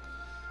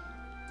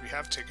 We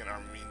have taken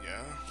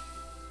Armenia.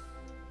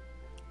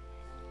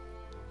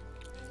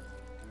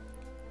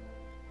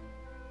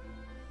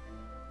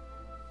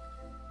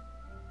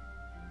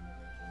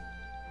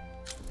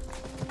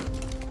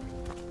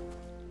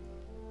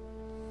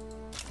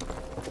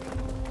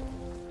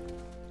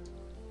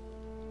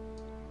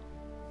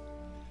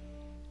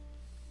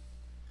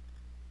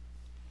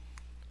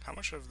 How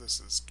much of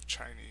this is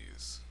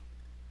Chinese?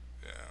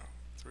 Yeah,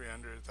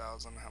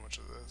 300,000. How much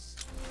of this?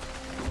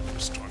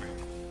 Just 20.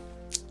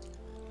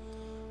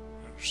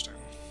 Interesting.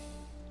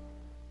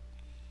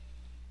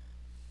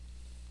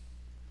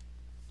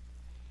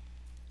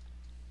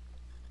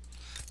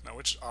 Now,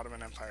 which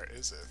Ottoman Empire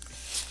is it?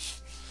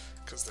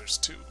 Because there's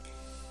two.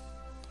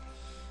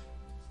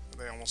 Are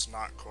they almost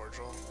not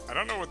cordial? I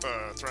don't know what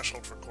the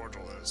threshold for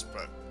cordial is,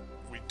 but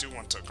we do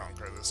want to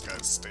conquer this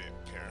guy's state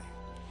here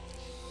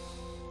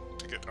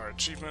to get our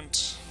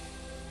achievement.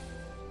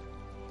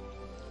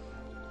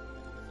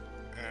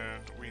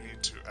 And we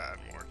need to add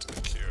more to the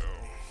queue.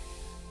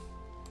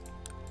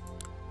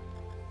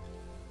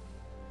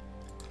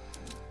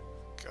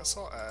 Guess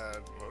I'll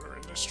add motor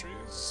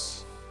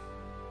industries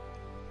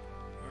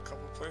in a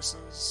couple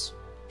places,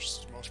 which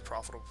is the most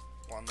profitable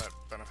one that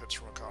benefits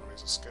from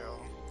economies of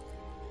scale.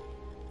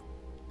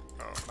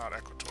 Oh, not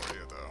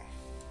Equatoria though.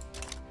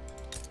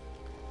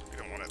 We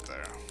don't want it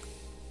there.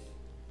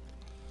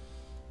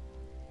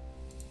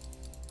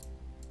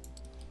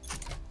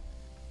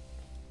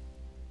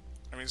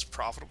 I mean, it's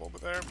profitable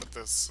there, but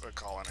this a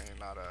colony,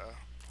 not a...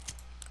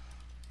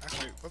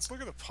 Actually, let's look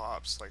at the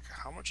pops. Like,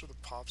 how much of the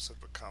pops have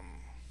become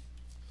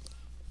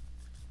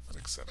an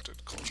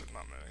accepted culture?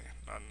 Not many.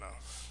 Not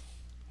enough.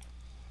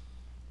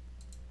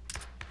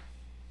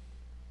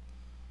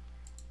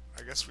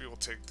 I guess we will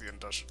take the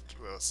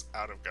industrialists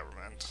out of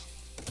government.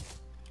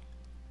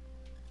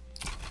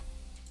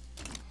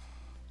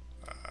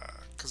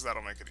 Because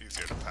that'll make it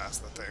easier to pass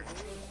the thing.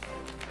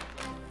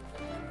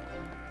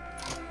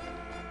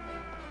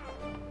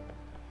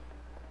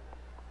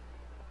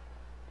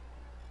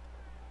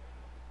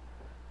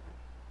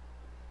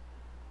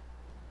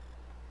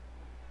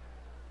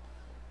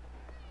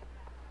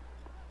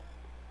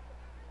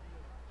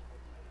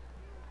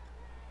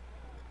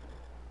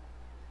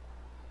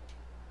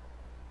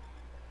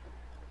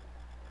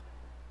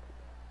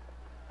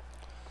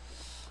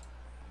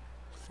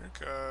 I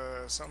think,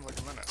 sounds like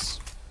a menace.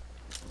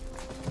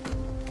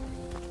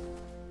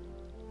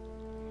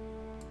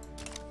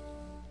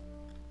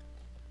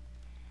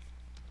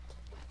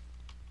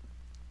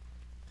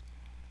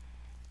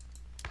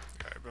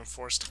 Yeah, I've been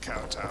forced to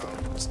kowtow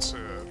to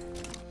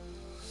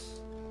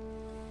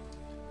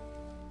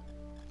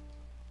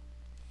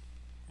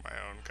my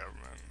own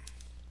government.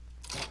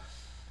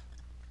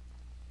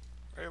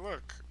 Hey,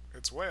 look,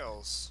 it's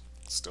Wales.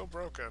 It's still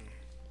broken.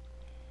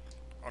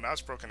 Oh, now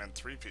it's broken in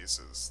 3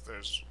 pieces.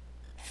 There's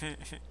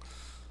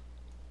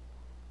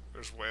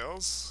there's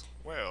Wales,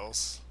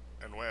 Wales,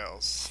 and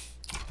Wales.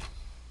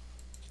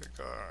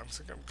 I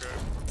think I'm good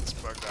with this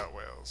bugged out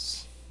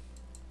Wales.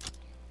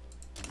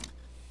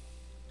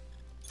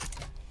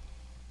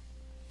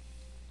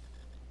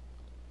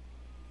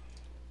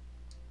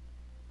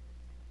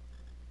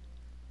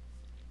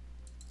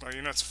 Oh,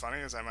 you know what's funny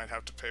is I might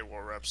have to pay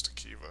war reps to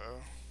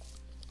Kiva.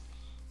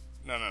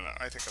 No,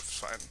 I think that's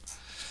fine.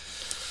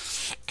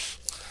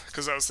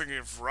 Because I was thinking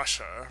if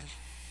Russia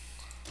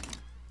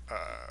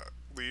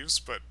leaves,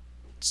 but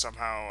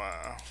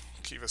somehow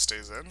Kiva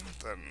stays in,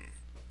 then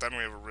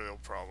we have a real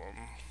problem.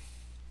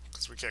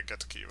 Because we can't get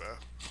to Kiva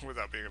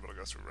without being able to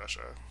go through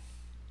Russia.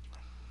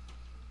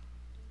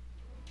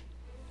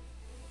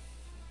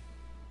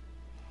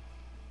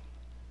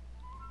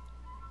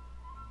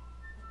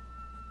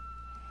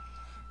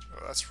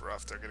 Oh, that's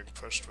rough. They're getting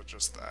pushed with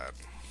just that.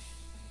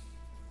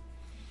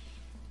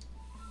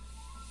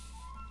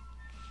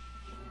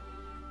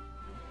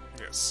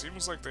 Yeah,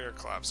 seems like they are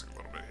collapsing a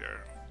little bit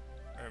here.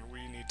 And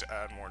we need to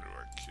add more to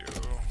our queue.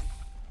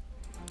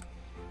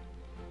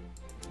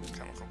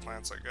 Chemical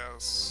plants, I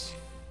guess.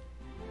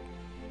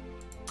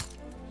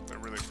 They're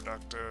really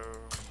productive.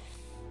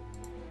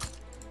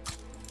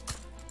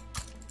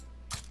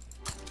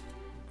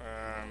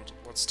 And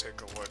let's take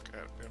a look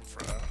at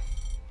infra.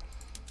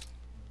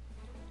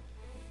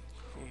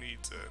 Who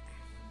needs it?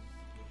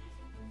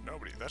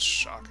 Nobody. That's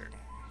shocking.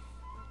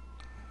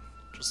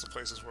 Just the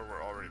places where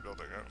we're already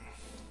building it.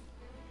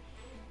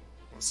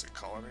 Let's see,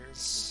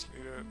 colonies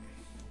need it.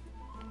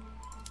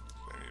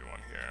 They need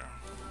one here.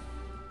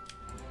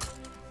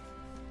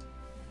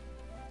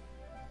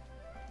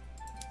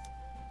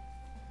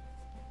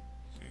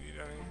 Do you need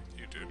any?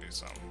 You do need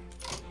some.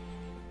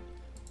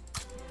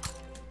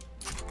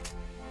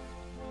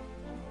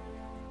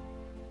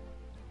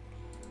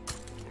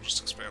 We'll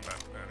just expand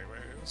that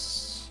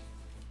anyways.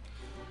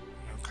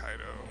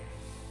 Hokkaido.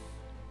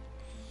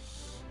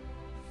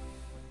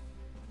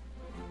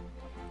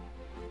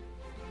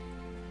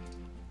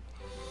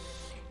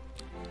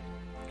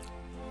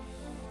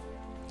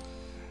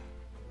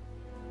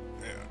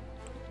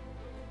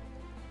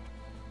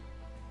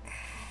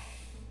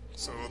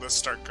 So will this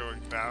start going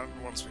down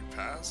once we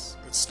pass?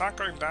 It's not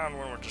going down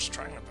when we're just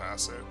trying to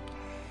pass it.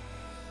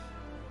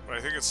 But I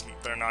think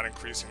they're not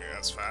increasing it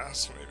as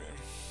fast, maybe.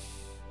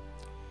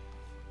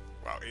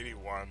 Wow,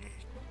 81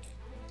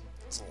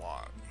 is a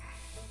lot.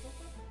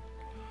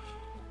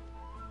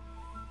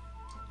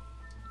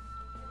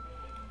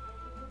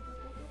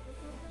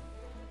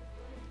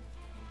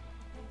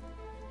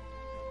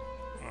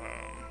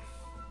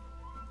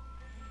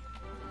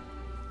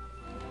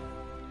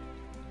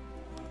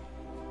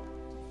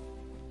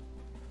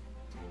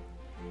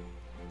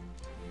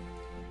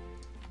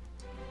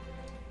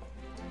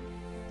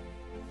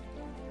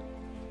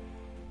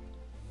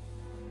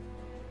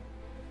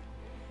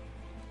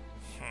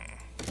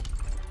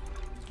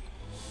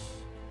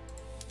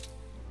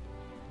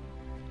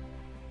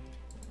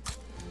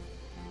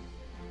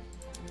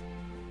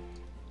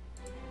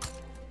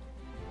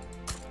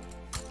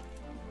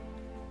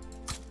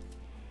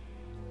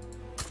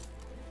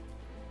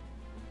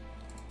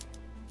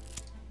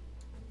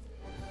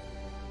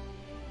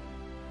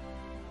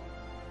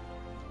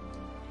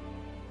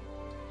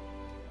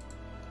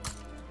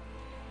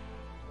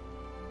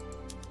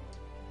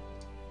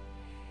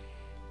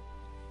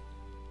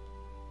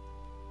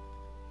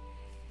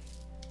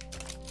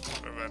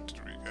 What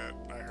did we get?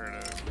 I heard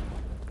it.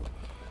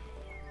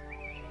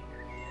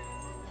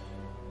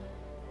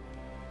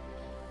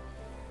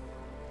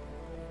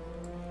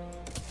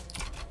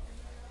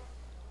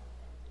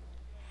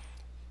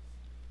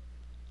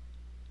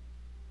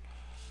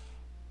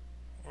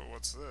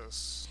 what's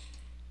this?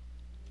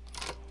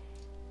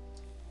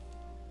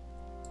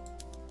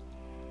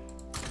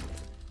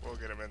 We'll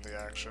get him in the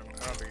action.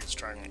 I don't think he's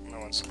trying,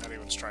 anyone's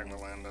trying to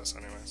land us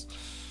anyways.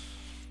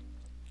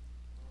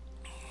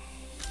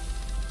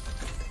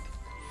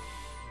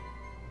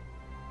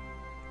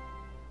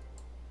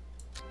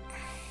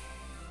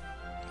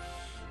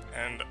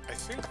 And I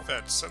think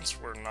that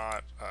since we're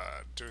not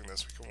doing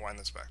this, we can wind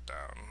this back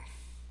down.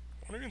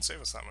 Won't even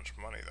save us that much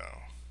money, though.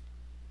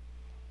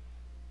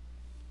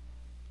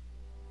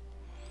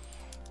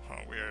 Huh,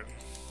 weird.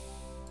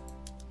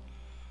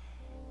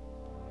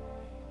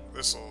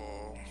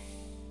 This'll...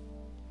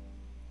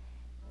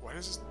 Why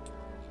does this...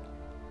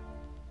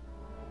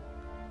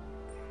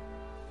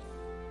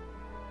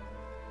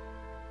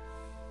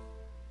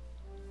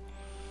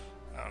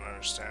 I don't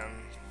understand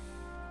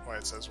why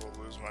it says we'll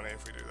lose money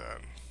if we do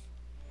that.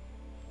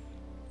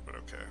 But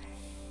okay.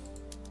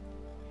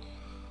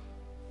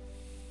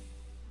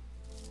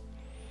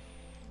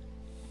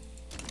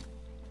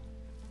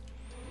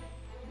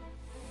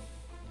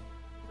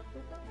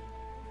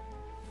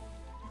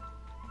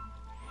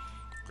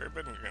 Great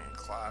Britain getting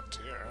clapped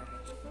here.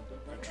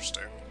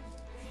 Interesting.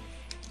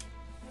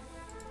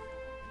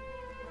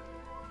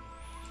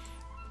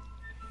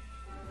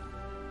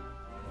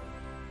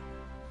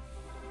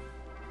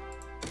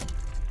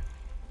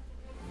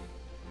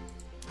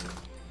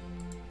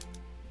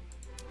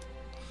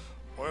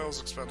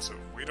 Oil's expensive.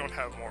 We don't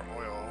have more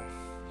oil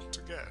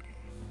to get.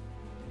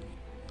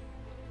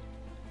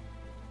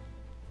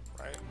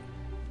 Right?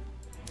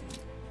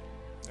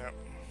 Yep.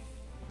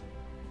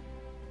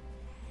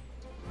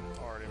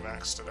 Already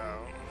maxed it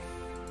out.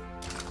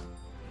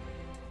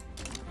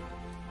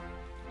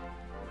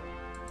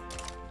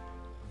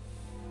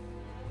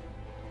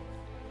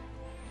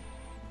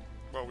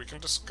 Well, we can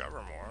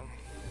discover more.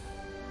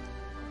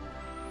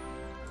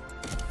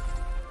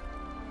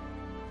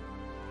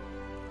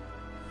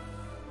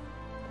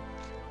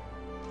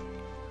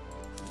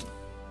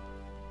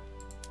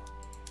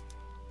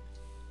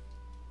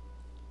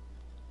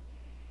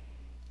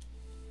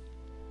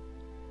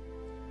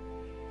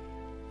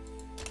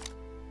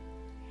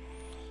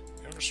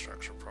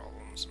 Infrastructure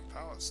problems in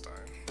Palestine.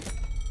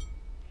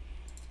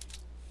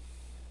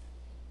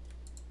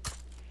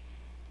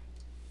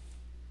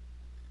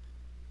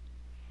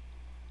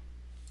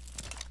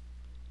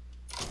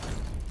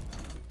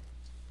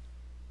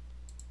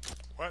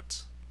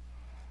 What?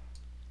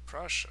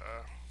 Prussia?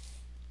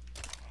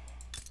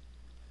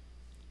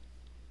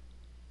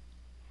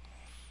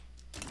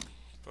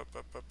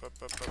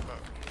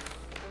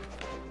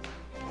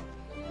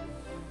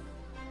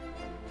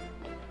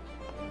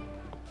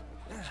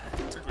 I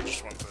think we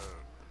just want the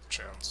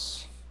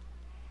chance.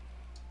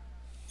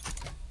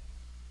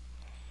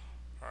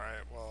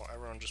 Alright, well,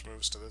 everyone just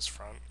moves to this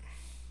front.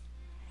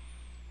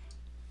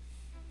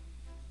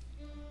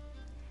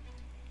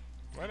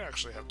 Might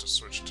actually have to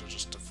switch to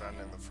just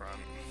defending the front.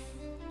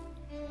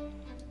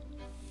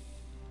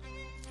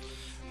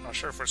 Not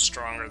sure if we're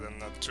stronger than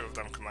the two of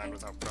them combined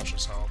without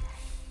Prussia's help.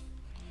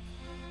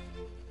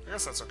 I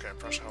guess that's okay,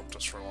 Prussia helped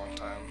us for a long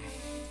time.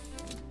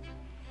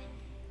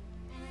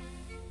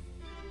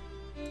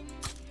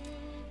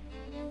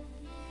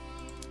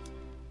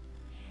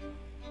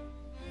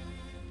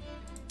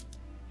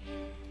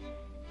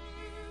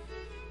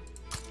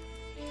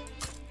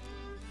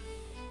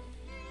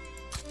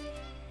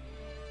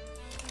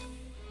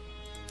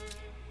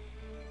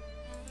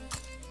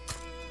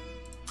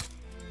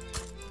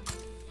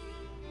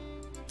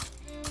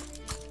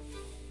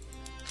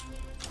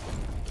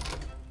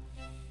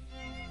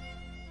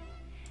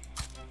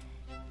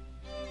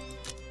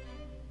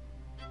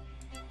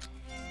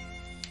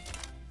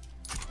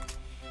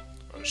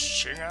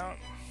 Out?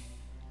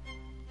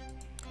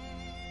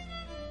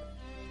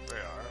 They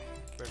are.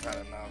 They've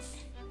had enough.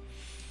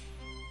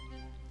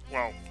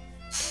 Well,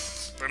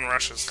 then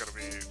Russia's gonna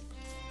be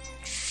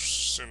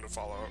soon to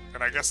follow.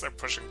 And I guess they're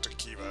pushing to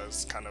Kebab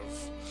is kind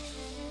of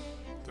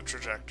the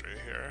trajectory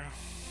here.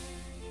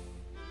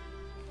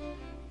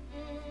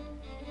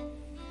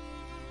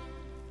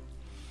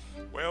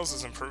 Wales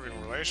is improving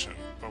relation,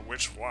 but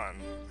which one?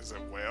 Is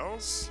it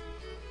Wales?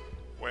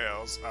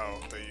 Wales. Oh,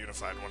 they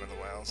unified one of the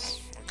Wales.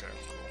 Okay,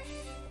 cool.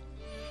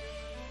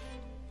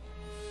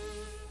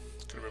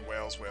 Could have been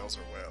Wales, Wales,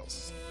 or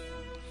Wales.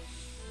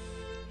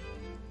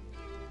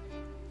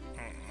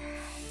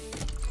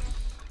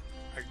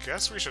 I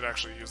guess we should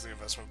actually use the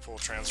investment pool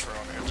transfer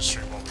on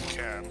industry while we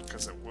can,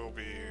 because it will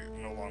be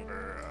no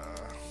longer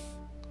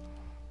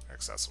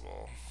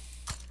accessible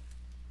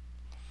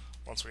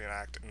once we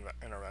enact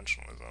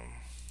interventionism.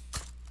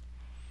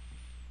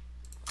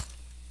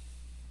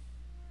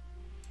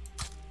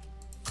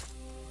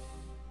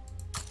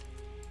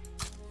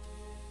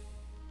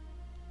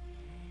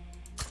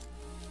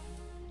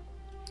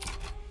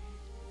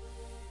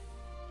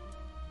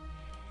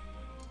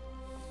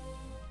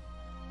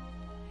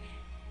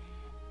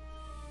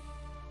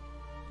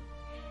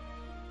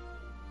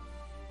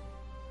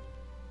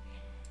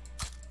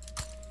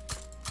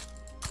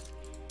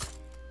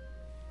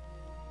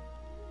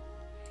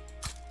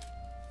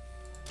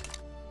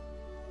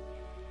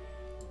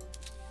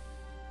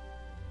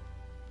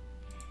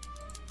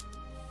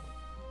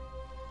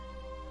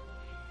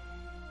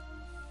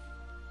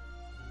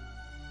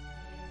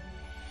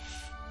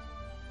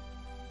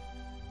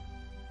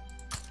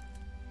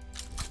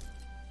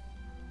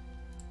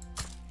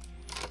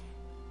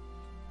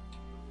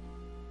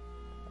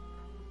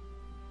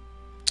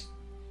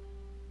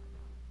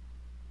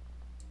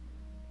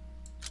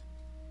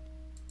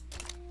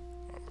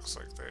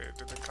 looks like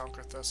did they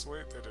conquer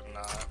Thessaly? They did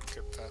not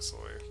get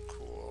Thessaly.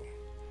 Cool.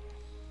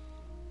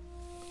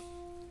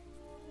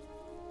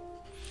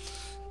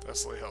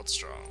 Thessaly held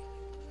strong.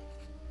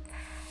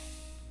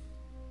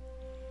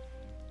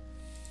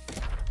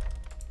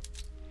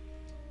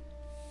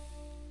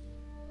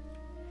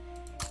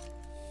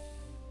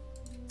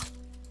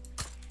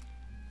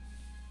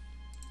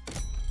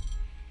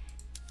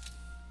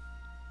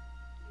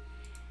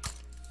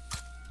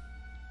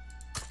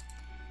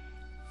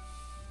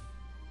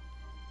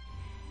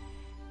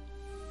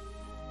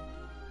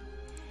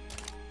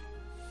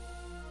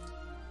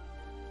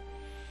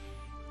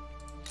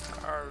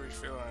 How are we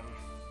feeling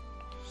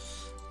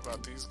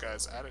about these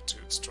guys'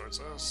 attitudes towards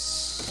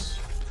us?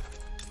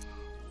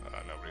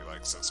 Nobody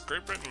likes us.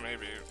 Great Britain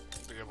maybe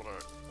be able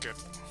to get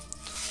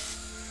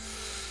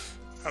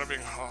out of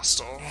being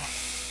hostile.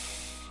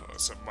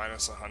 It's at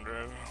minus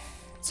 100.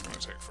 It's gonna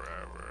take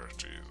forever.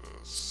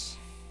 Jesus.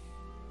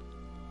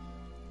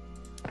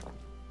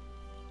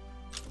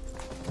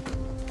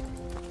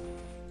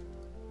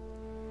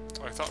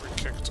 I thought we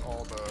kicked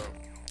all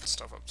the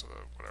stuff up to the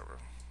whatever.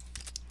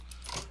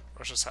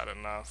 Russia's had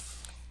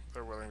enough.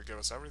 They're willing to give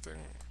us everything.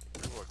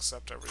 We will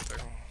accept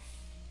everything.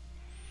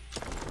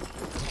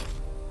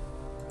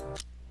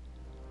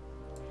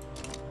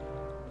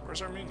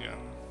 Where's Armenia?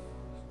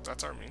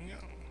 That's Armenia?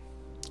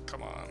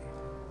 Come on.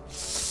 Could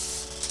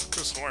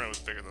have sworn it was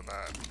bigger than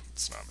that.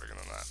 It's not bigger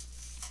than that.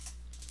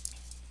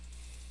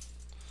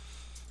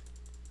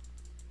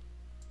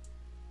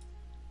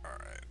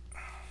 Alright.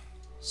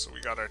 So we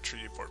got our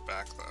treaty port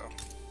back though.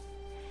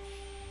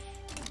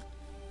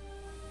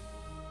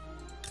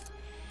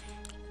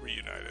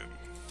 Reunited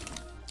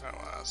at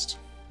last.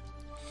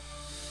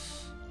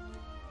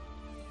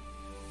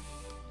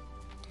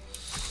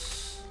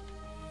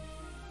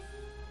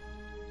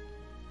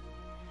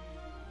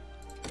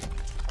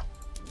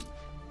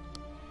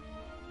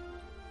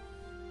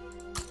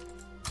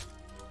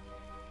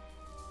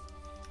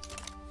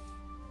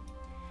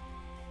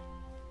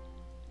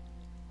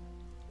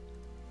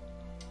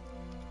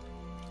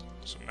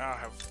 So now I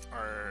have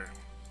our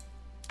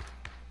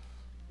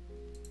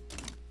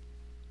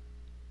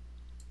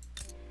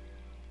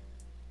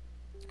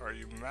Are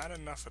you mad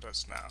enough at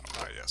us now?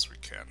 Ah, yes, we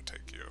can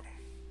take you.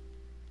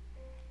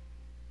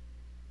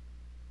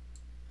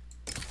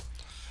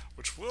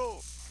 Which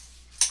will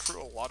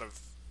accrue a lot of...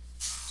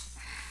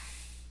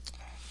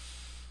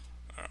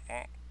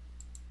 well,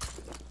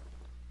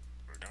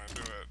 we're gonna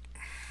do it.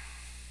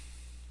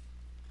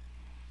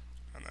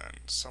 And then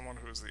someone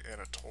who is the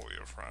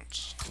Anatolia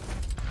front,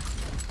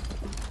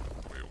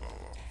 we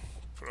will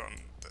put on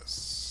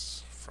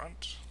this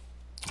front.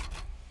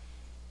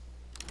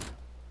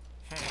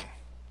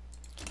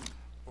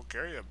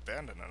 Bulgaria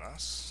abandoning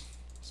us.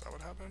 Is that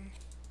what happened?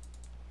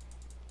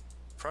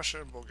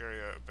 Prussia and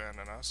Bulgaria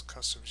abandon us.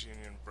 Customs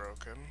union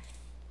broken.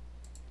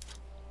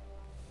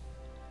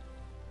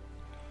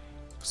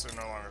 Because they're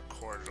no longer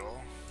cordial.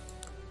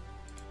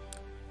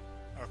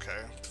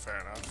 Okay, fair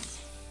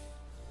enough.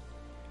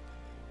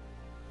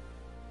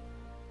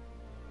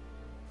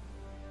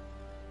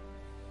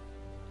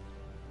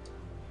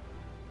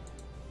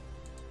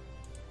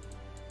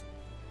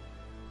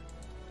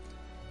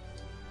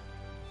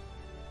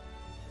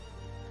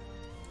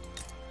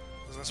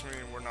 Does this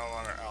mean we're no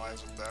longer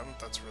allies with them?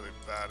 That's really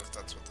bad if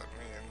that's what that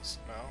means.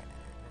 No,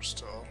 we're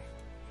still...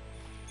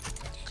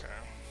 Okay.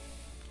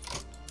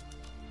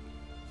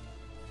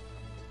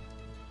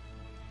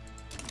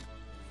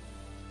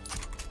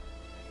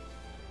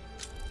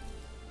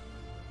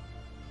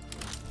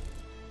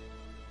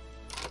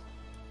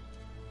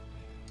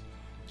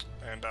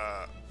 And,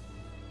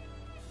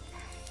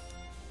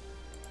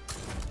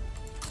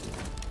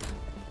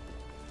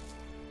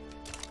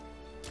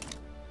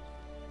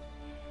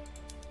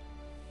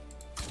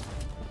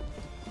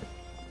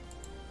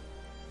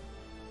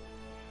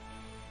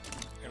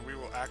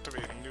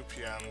 activate new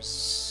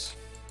PMs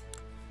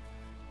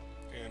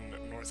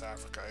in North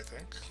Africa, I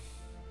think.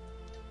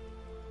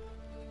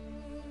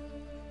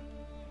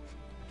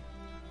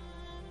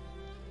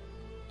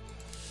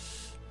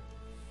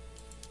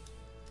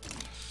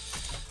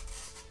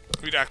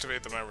 We'd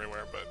activate them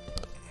everywhere, but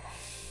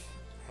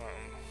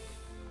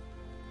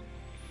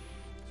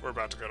we're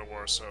about to go to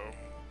war, so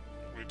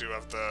we do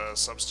have the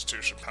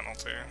substitution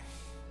penalty.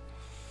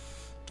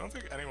 Don't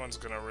think anyone's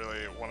gonna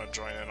really want to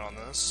join in on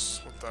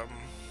this with them.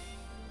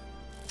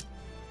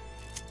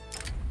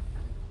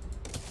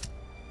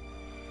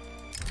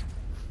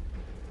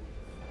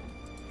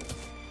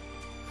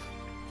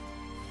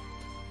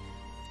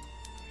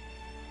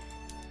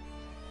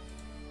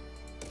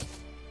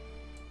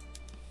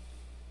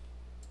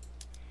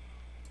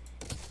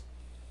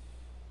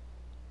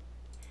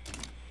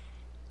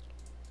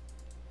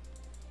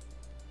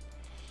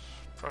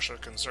 Prussia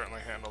can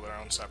certainly handle their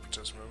own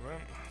separatist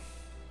movement.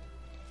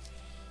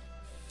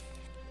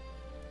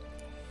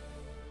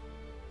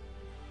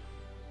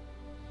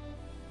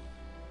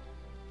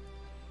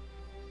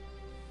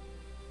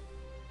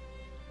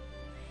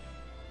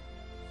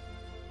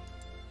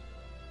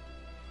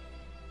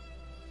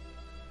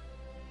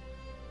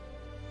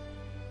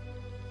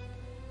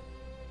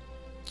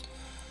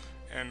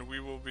 and we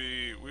will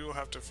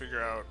have to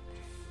figure out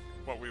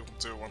what we will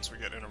do once we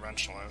get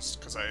interventionalist,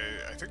 because I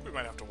think we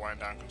might have to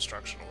wind down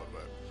construction a little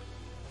bit.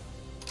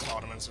 The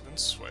Ottomans have been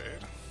swayed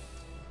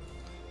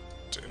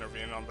to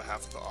intervene on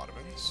behalf of the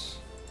Ottomans,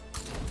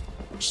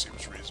 which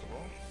seems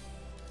reasonable.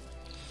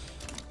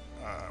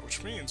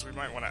 Which means we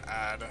might want to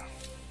add,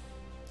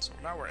 so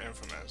now we're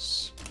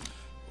infamous,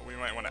 but we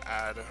might want to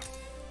add,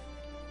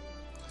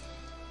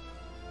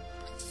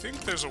 I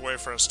think there's a way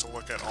for us to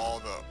look at all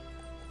the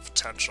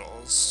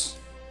potentials.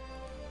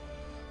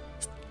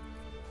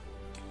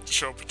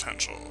 Show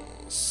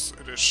potentials.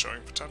 It is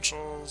showing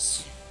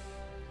potentials.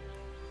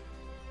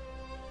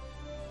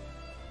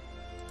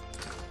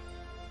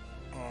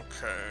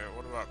 Okay,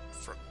 what about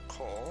for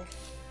coal?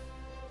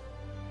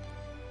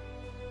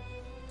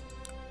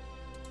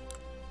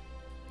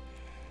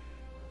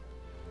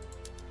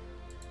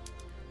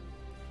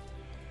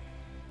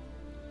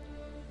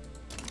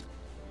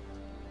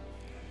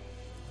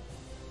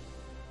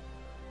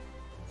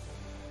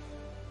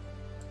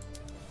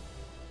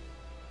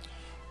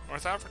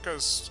 North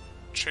Africa's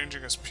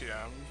changing as PM.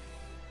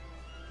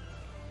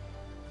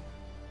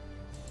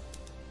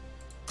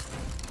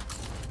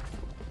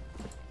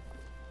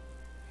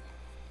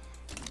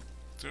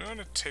 Do we want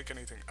to take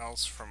anything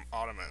else from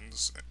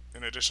Ottomans,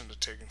 in addition to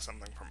taking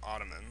something from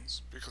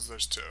Ottomans? Because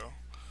there's two.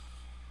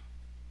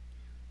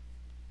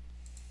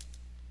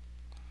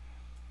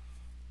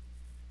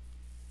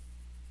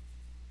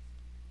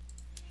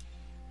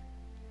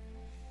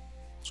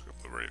 Let's go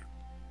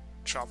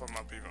chop them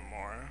up even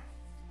more.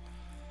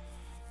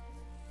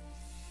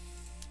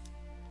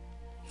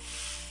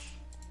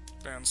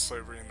 Ban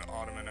slavery in the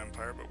Ottoman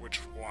Empire, but which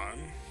one?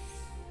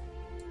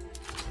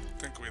 I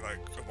think we like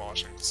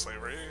abolishing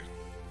slavery.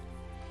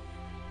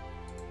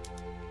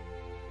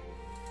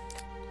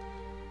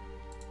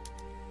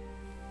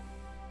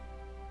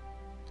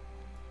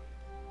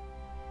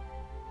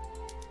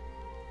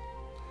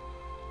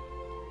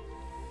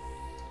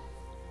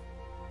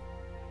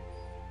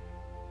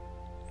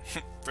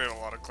 They have a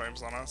lot of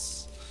claims on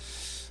us.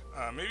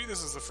 Maybe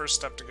this is the first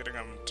step to getting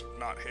them to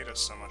not hate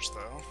us so much,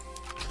 though.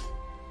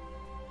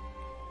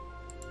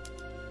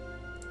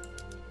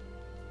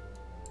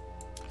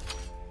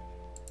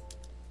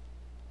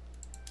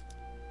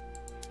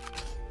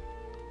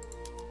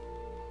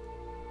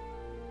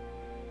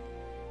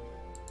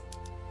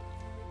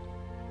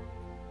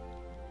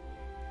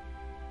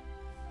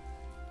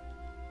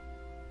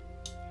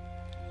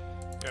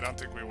 I don't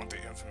think we want the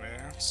infamy,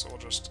 so we'll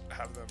just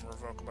have them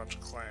revoke a bunch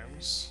of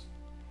claims.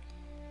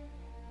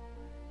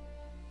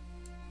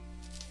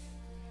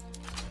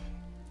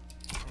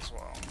 As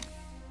well.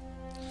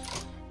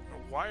 Now,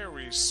 why are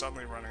we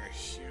suddenly running a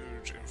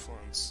huge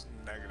influence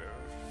negative?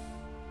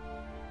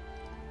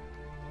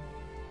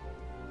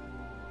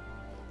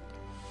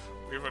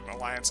 We have an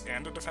alliance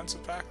and a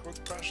defensive pact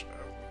with Prussia.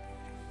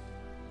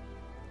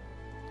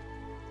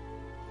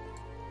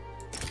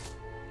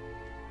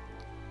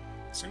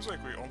 Seems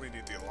like we only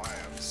need the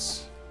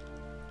alliance.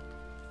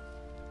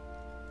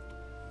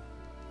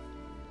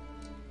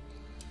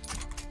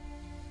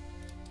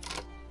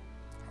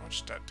 How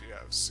much debt do you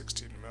have?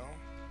 16 mil?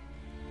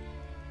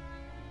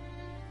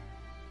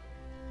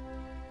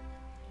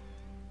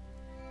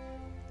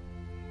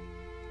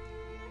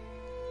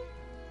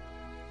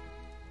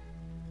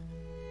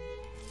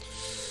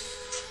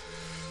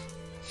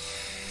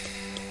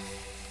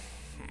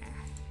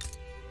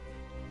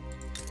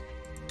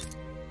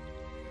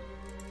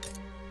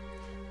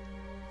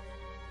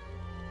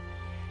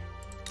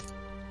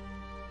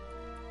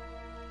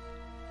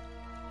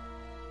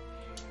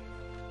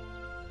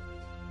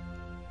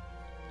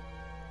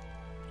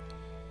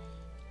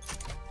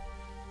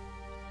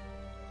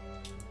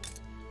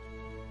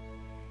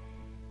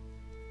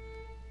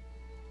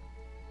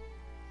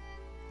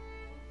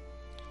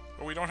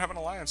 But we don't have an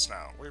alliance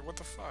now. Wait, what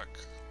the fuck?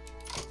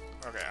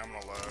 Okay, I'm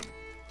gonna load.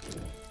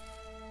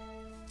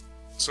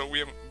 So we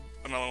have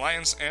an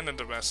alliance and a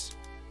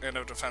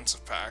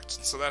defensive pact,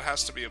 so that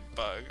has to be a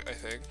bug, I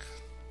think.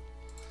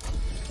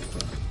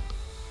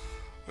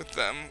 With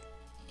them.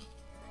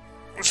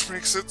 Which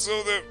makes it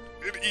so that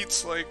it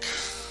eats like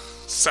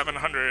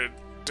 700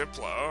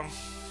 Diplo.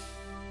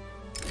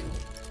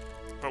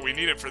 But we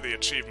need it for the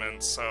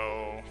achievement,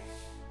 so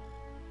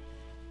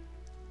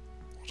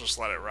we'll just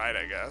let it ride,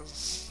 I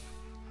guess.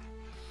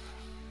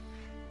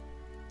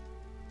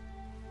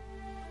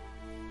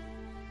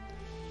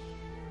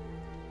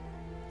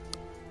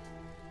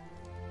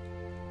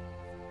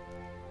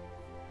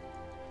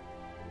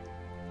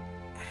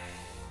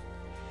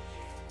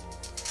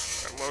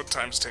 Load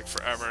times take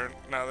forever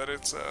now that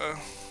it's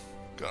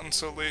gotten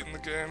so late in the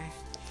game.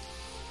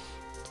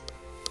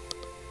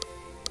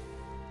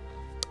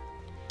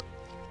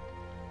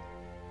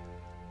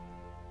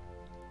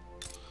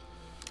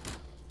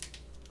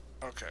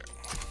 Okay.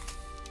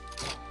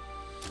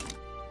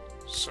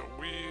 So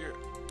we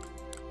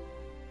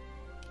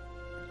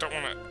don't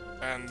want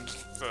to end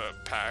the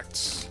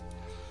pacts,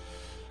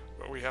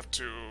 but we have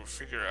to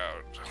figure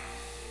out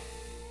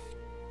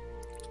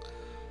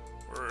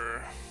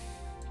we're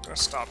I'm gonna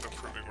stop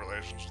improving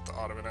relations with the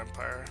Ottoman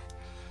Empire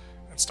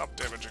and stop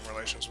damaging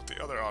relations with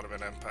the other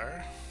Ottoman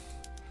Empire.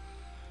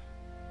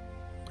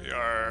 We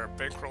are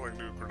bankrolling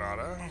New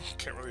Granada.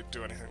 Can't really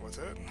do anything with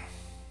it.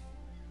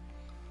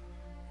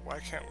 Why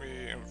can't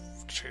we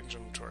change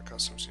them to our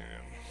customs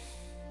union?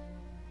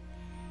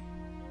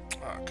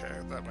 Okay,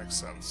 that makes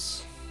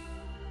sense.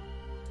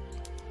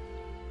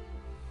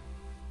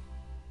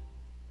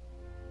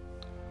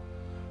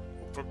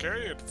 Well,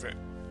 Bulgaria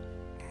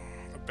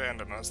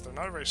abandoned us. They're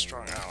not a very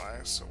strong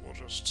ally, so we'll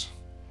just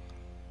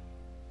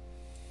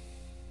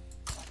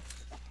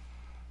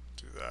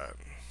do that.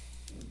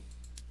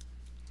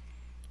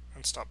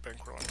 And stop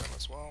bankrolling them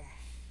as well.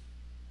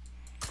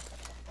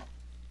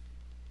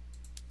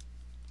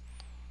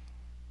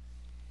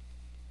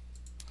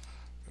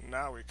 And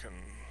now we can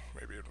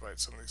maybe invite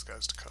some of these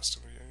guys to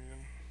custom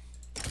union.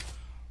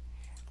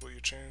 Will you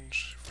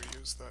change if we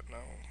use that? No.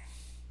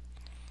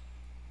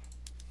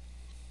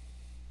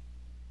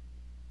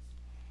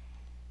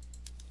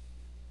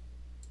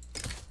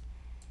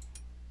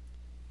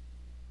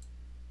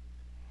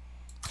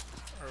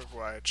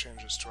 Uruguay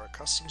changes to our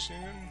customs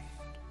union.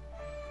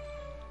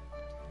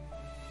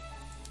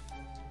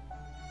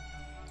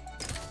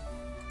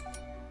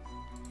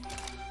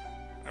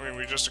 I mean,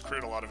 we just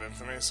accrued a lot of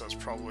infamy, so it's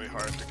probably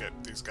hard to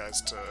get these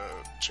guys to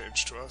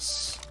change to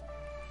us.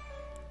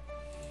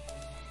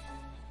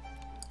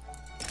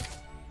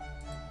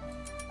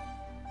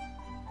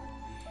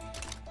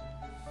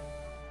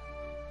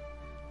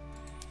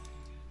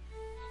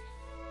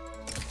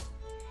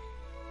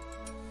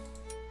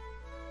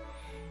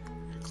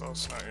 You're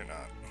close? No, you're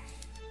not.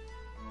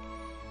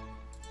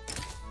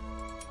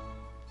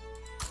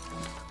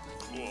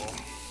 Cool.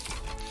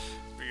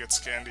 We get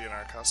Scandi in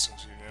our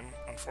customs union.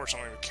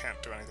 Unfortunately, we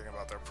can't do anything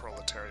about their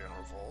proletarian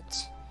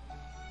revolts.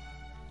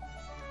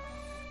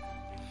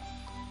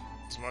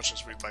 As much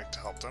as we'd like to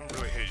help them,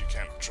 really hate you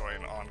can't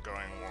join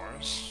ongoing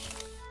wars.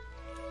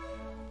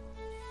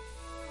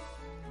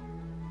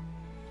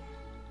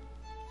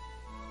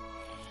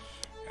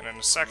 And in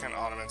a second,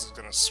 Ottomans is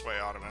going to sway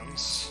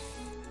Ottomans,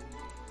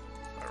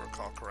 if I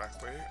recall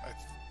correctly.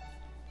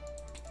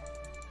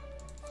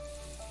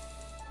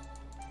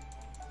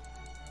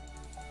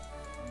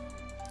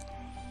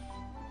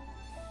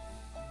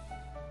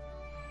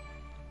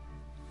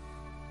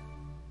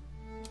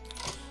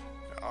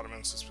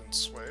 Ottomans has been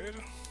swayed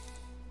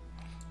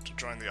to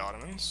join the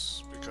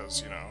Ottomans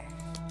because, you know,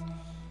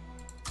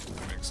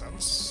 that makes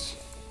sense.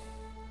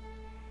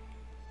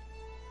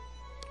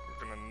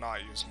 We're gonna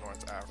not use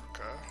North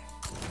Africa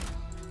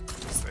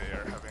because they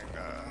are having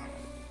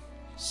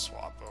a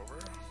swap over.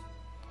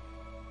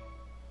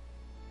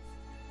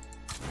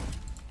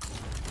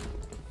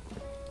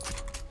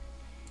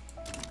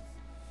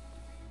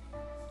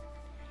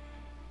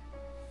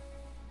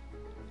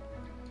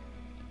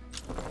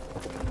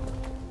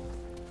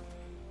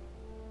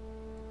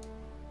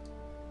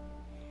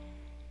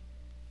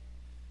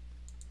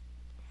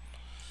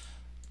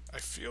 I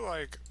feel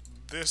like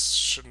this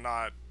should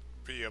not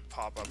be a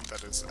pop-up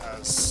that is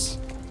as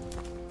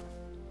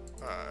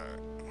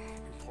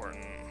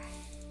important.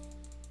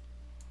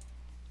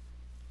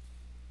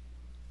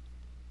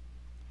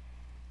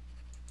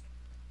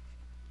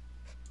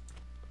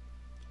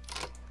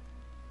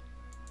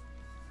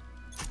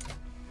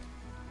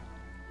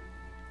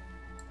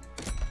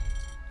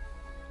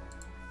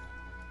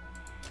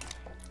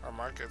 Our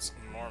market's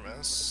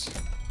enormous.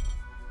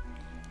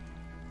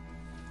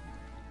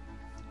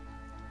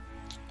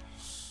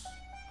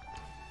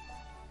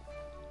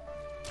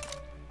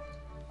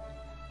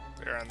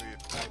 They're on the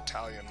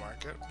Italian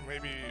market.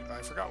 Maybe,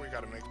 I forgot we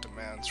gotta make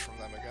demands from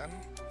them again.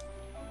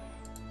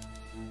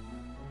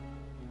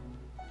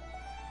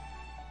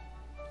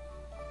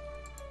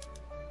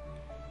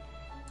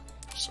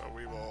 So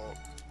we will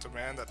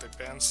demand that they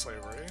ban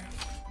slavery,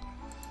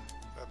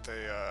 that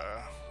they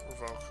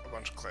revoke a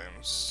bunch of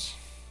claims.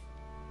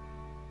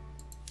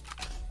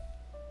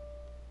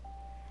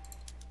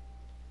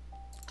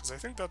 Because I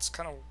think that's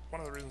kind of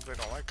one of the reasons they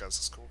don't like us,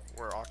 is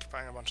we're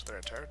occupying a bunch of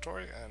their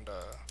territory, and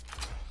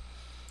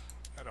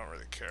I don't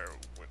really care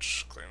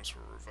which claims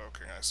we're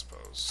revoking, I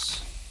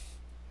suppose.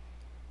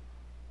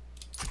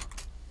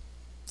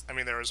 I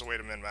mean, there is a way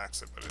to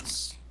min-max it, but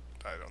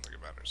I don't think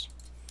it matters.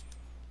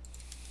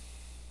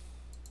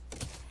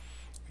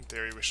 In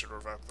theory, we should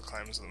revoke the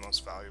claims of the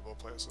most valuable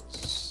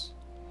places.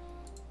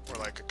 Or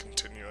like a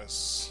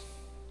continuous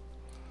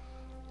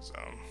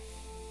zone.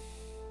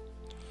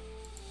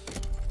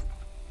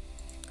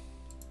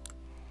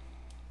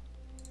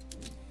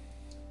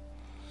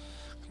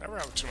 Never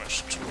have too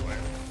much tooling.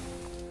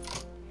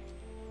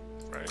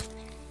 Right?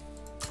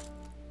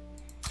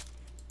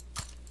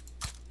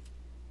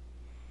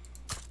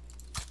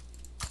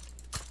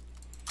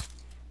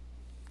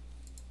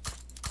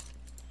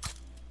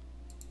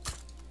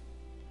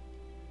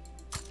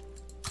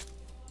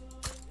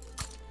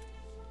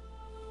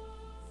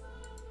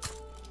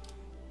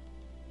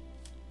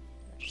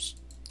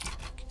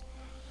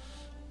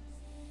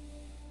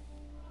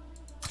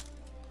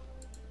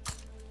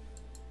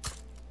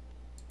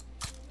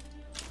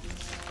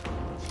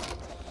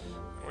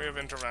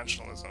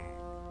 interventionalism,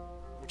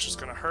 which is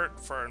going to hurt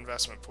for our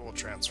investment pool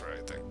transfer,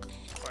 I think,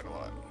 quite a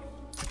lot.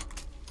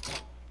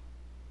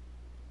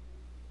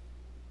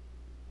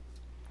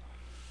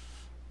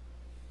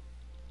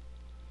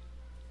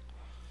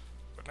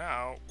 But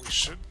now,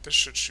 this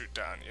should shoot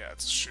down. Yeah,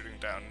 it's shooting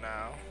down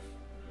now.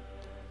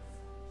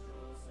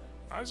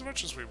 Not as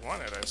much as we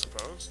wanted, I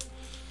suppose,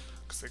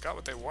 because they got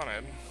what they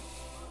wanted.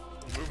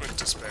 Movement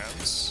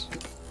disbands.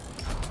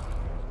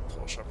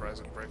 Polish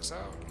uprising breaks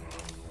out.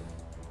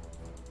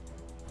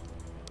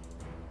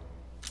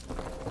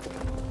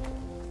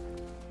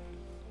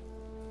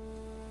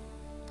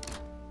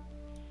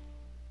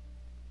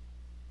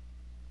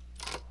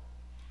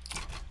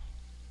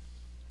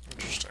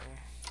 Interesting.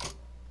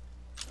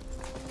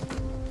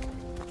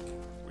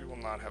 We will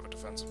not have a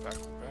defensive pact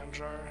with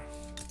Banjar.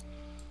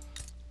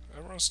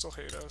 Everyone still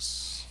hates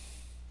us.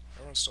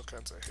 Everyone still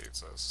kind of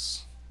hates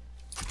us.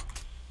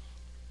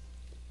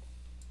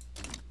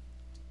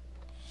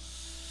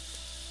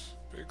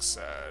 Big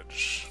Sag.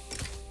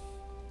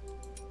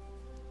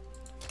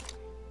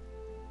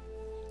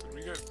 Did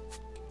we get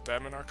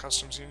them in our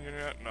customs union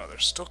yet? No, they're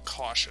still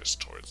cautious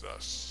towards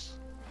us.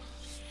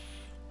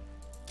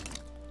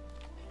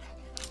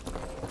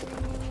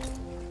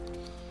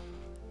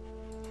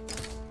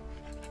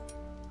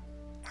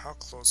 How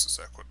close is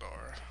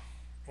Ecuador?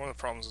 One of the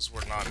problems is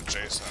we're not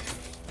adjacent.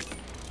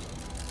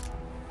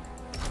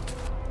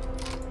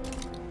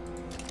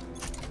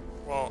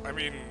 Well, I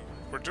mean,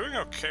 we're doing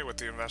okay with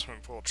the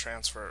investment pool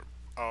transfer.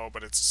 Oh,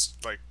 but it's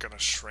like gonna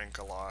shrink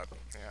a lot.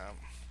 Yeah,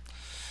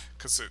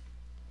 because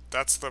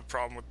that's the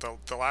problem with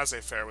the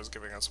laissez-faire was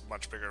giving us a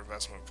much bigger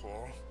investment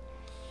pool.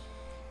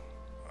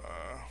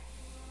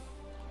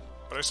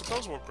 But I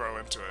suppose we'll grow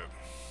into it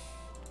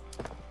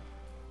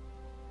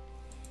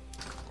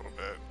a little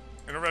bit.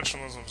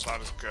 Interventionalism's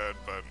not as good,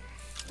 but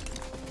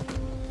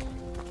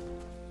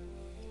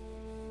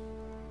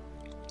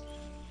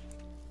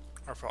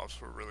our props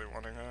were really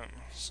wanting it,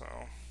 so.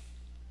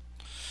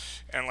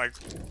 And like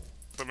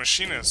the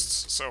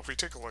machinists, so if we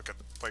take a look at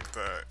like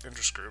the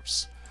interest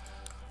groups,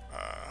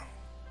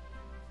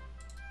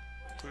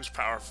 who's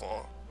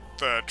powerful,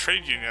 the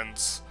trade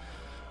unions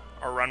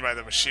are run by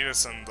the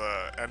machinists and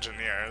the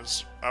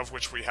engineers, of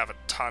which we have a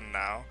ton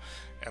now,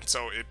 and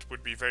so it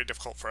would be very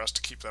difficult for us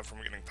to keep them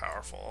from getting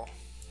powerful.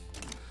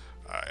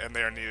 And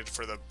they are needed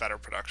for the better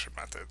production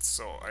methods.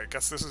 So I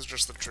guess this is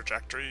just the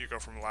trajectory. You go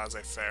from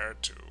laissez-faire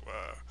to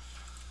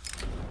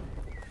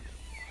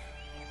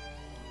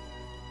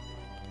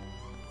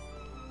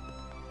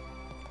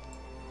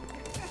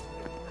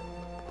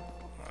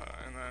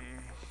and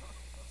then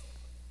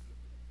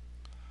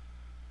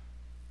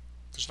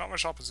there's not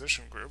much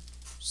opposition group,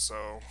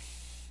 so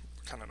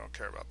kind of don't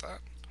care about that.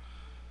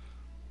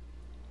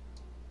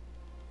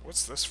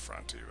 What's this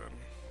front even?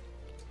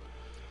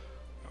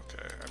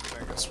 Okay, I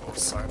mean, I guess we'll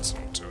assign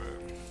some to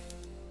it.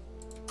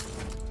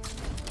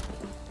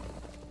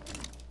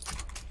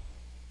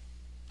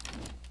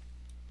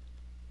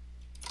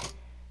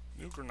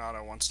 New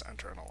Granada wants to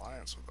enter an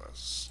alliance with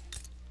us.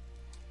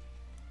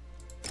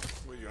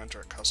 Will you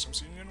enter a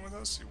customs union with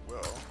us? You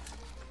will.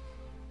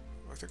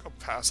 I think I'll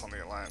pass on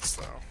the alliance,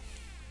 though.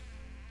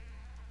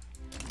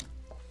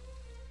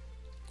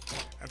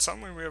 And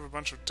suddenly we have a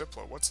bunch of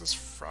Diplo. What's this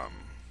from?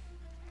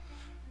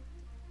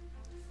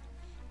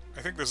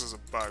 I think this is a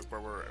bug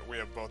where we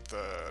have both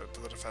the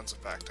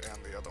defensive pact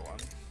and the other one.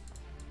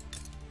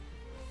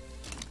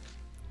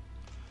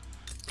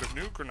 But if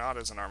New Granada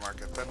is in our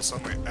market, then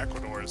suddenly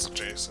Ecuador is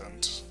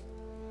adjacent,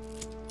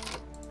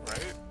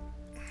 right?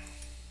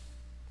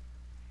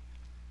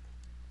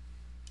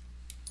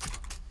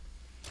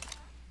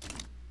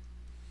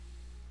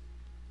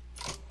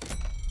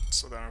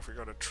 So then if we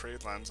go to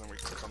Trade Lens and we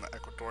click on the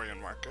Ecuadorian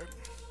market,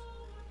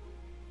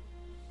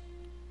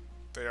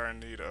 they are in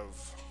need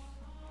of...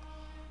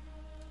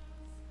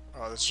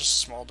 Oh, there's just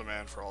small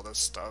demand for all this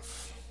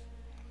stuff.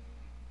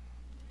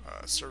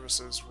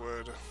 Services,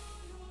 wood.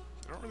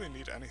 They don't really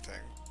need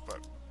anything, but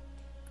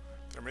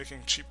they're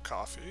making cheap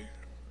coffee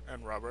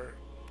and rubber.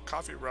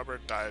 Coffee, rubber,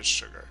 dyes,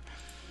 sugar.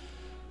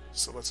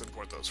 So let's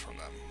import those from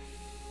them.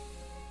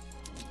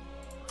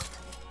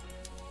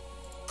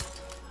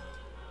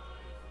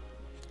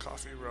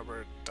 Coffee,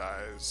 rubber,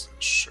 dyes,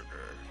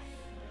 sugar.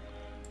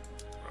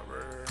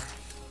 Rubber.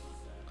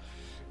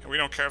 And we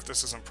don't care if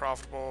this isn't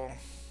profitable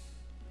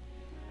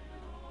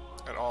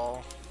at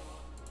all,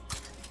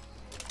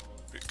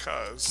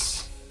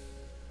 because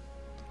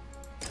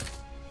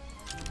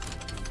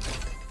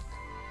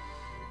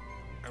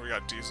and we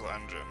got diesel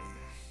engine.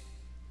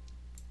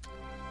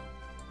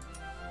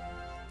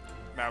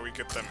 Now we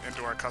get them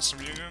into our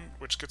custom union,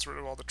 which gets rid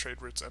of all the trade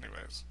routes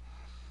anyways.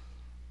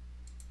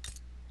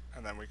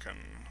 And then we can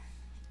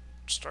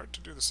start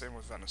to do the same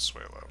with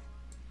Venezuela.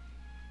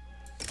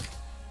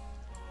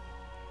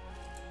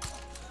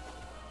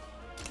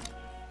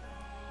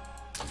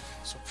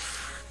 So,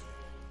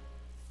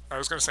 I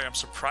was going to say I'm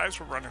surprised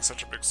we're running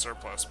such a big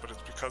surplus, but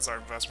it's because our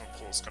investment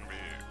pool is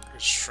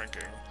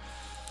shrinking,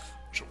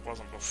 which it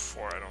wasn't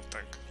before, I don't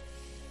think.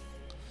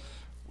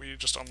 we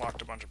just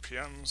unlocked a bunch of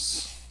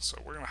PMs, so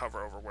we're going to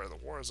hover over where the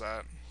war is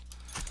at.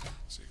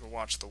 So you can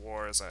watch the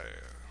war as I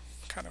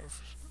kind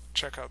of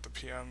check out the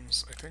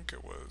PMs. I think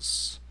it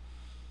was...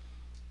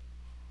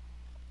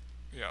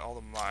 yeah, all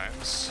the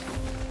mines.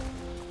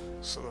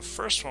 So the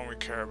first one we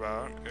care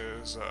about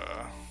is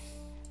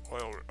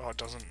oil... oh, it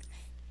doesn't...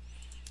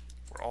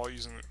 we're all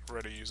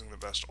already using the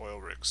best oil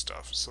rig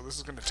stuff, so this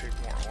is going to take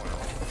more oil.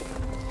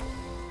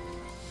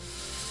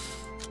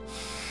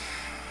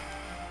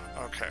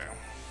 Okay.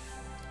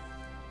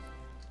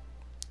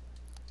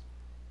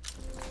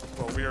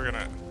 Well, we are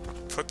gonna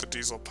put the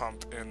diesel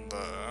pump in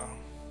there,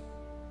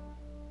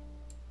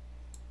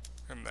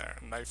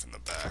 knife in the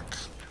back.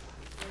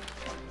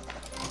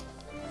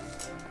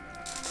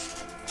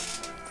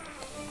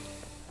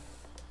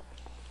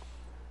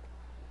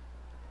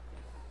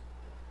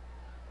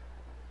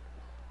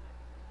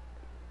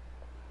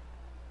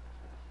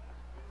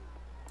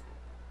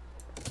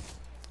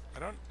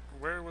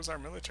 Where was our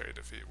military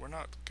defeat? We're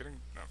not getting...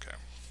 okay,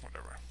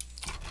 whatever.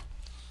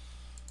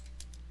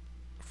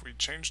 If we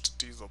change to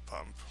diesel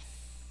pump,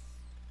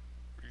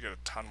 we get a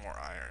ton more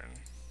iron.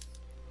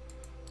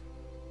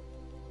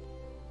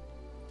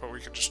 But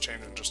we could just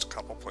change in just a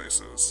couple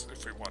places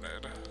if we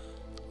wanted.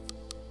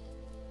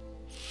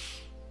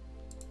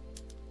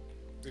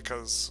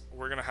 Because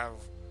we're gonna have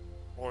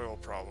oil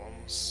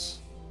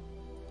problems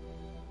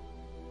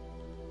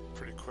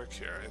pretty quick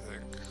here, I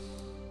think.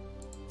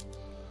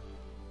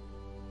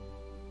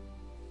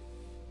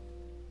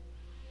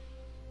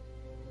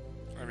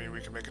 I mean,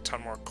 we can make a ton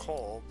more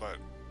coal, but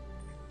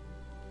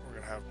we're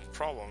gonna have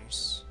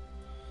problems.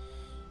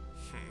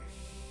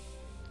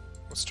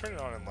 Let's turn it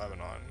on in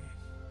Lebanon.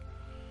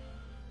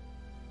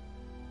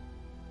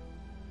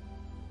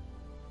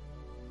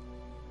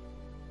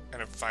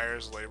 And it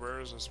fires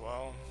laborers as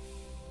well.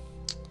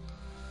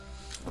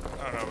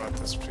 I don't know about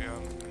this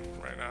PM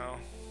right now.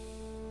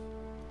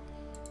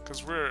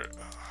 Because we're...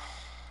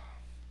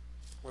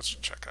 let's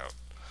check out.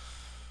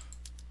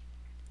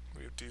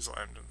 We have diesel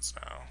engines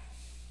now.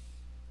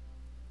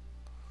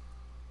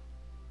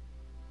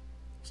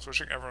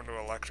 Switching everyone to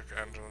electric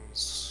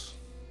engines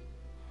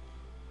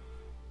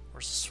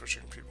versus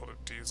switching people to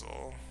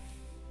diesel.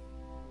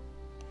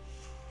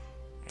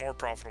 More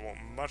profitable,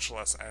 much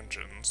less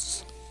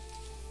engines.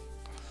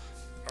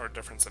 Or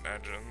difference in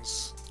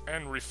engines.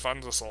 And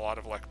refunds us a lot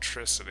of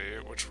electricity,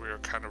 which we are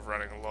kind of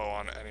running low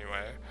on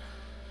anyway.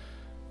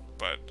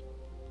 But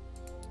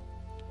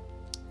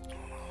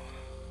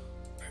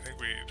I think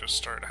we just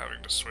start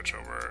having to switch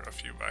over a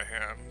few by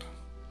hand.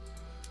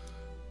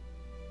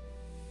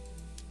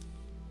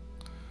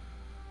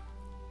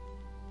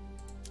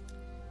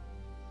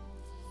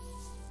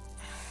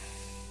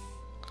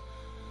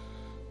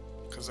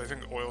 Because I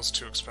think oil's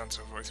too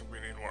expensive. I think we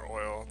need more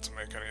oil to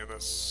make any of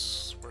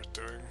this worth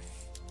doing.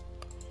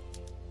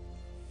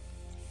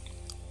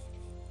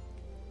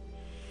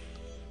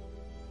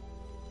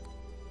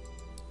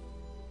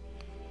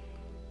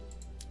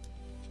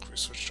 Can we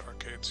switch to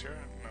arcades here?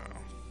 No.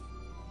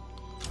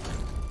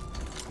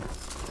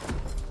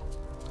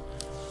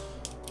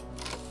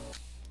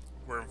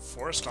 We're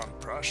enforced on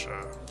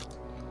Prussia.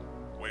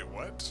 Wait,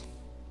 what?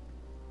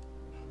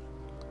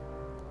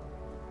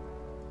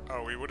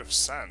 Oh, we would have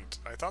sent.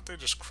 I thought they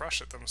just crush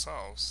it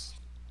themselves.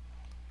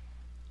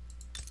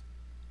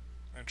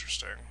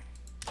 Interesting.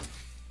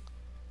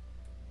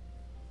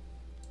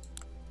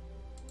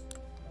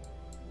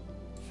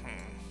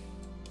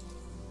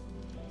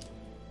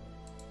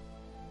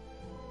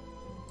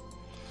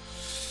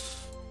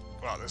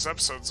 Wow, this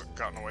episode's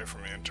gotten away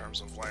from me in terms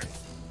of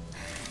length.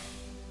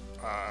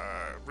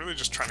 Really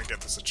just trying to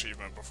get this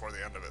achievement before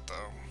the end of it,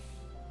 though.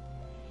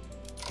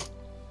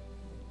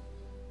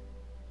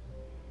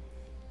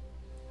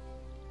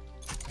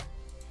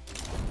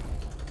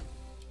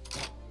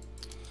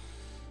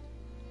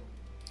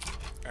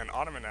 And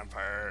Ottoman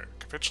Empire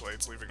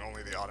capitulates, leaving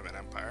only the Ottoman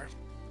Empire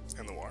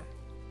in the war.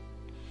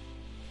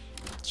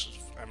 It's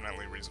just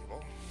eminently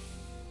reasonable.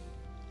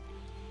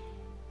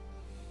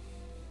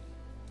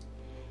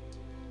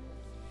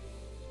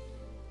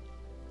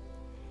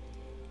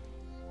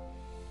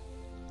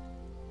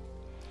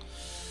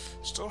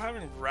 Still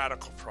having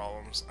radical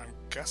problems. I'm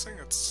guessing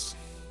it's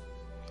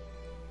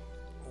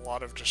a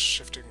lot of just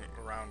shifting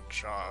around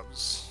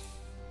jobs.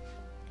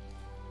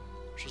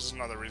 Which is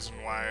another reason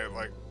why,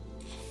 like,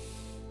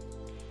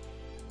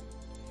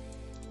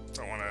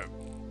 don't want to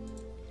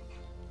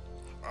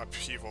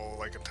upheaval,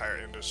 like, entire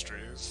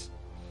industries.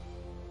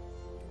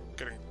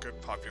 Getting good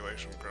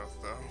population growth,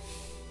 though.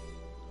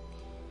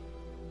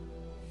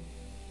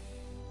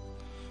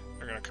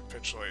 They're gonna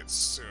capitulate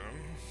soon.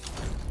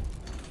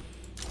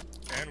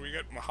 And we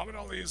get Muhammad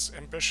Ali's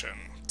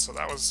ambition. So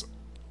that was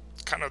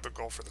kind of the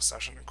goal for the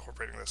session.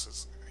 Incorporating this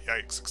is,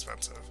 yikes,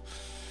 expensive.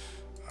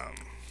 And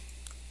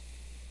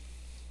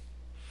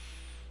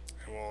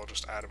we'll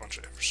just add a bunch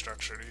of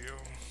infrastructure to you,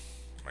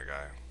 my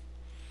guy.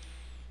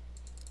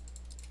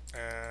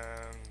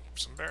 And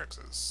some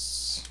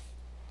barracks.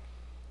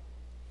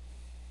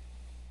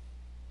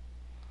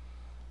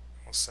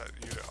 We'll set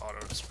you to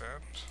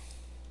auto-expand.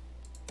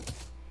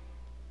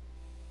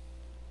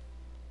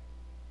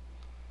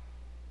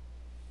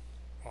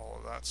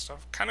 that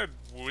stuff. Kind of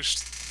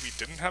wished we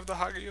didn't have the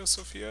Hagia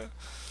Sophia,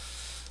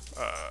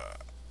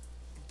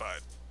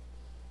 but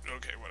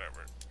okay,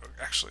 whatever.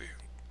 Actually,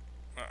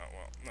 well,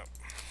 no.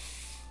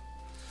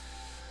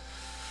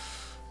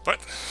 But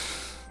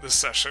this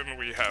session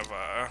we have,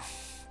 I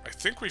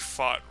think we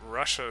fought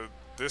Russia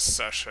this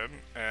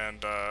session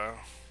and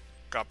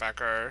got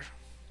back our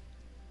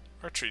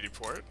treaty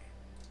port.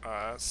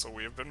 So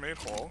we have been made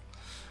whole.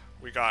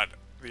 We got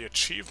the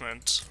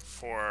achievement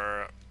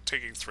for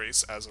taking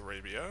Thrace as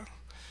Arabia.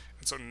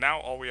 And so now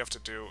all we have to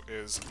do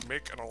is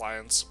make an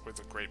alliance with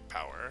a great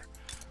power.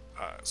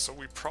 So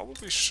we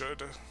probably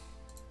should...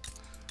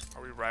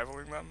 Are we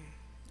rivaling them?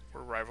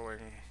 We're rivaling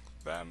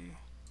them.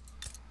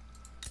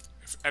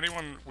 If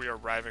anyone we are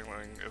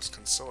rivaling is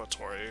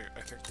conciliatory,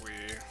 I think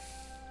we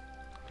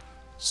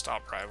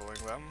stop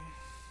rivaling them.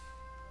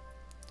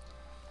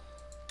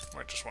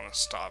 Might just want to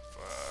stop...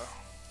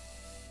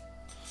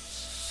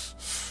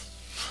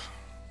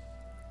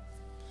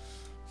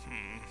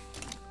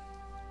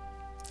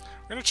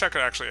 I'm going to check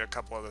out actually a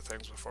couple other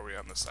things before we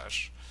end the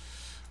sesh.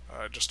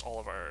 Just all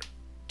of our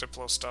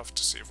Diplo stuff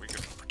to see if we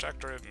can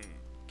protectorate, and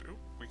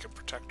we can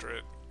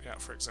protectorate, yeah,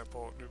 for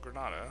example, New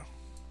Granada.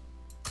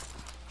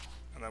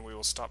 And then we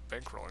will stop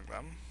bankrolling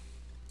them,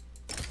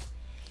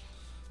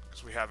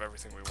 because we have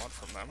everything we want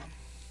from them.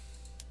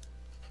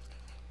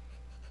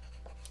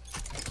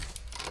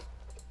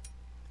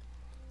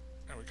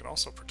 And we can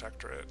also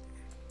protectorate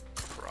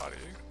Karate,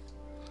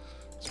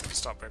 so we can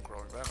stop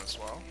bankrolling them as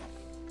well.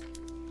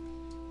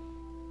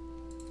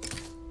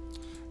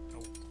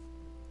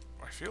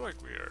 I feel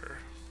like we are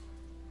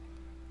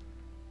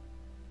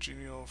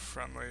genial,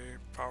 friendly,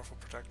 powerful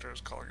protectors,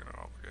 calling it an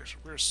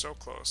obligation. We are so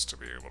close to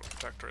being able to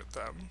protectorate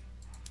them.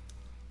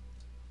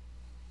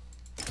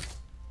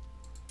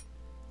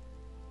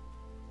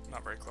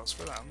 Not very close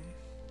for them.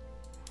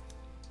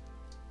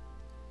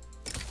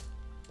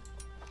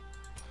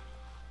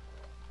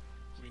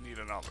 We need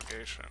an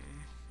obligation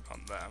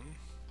on them.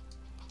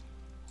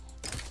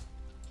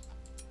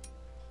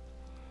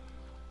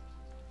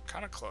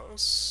 Kind of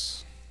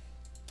close.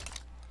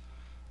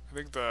 I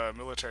think the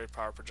military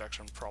power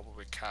projection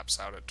probably caps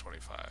out at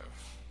 25.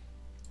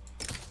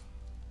 We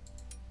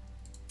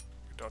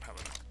don't have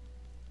enough.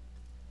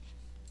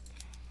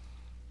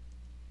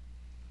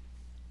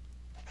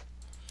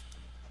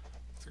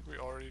 I think we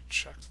already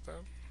checked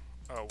them.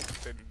 Oh,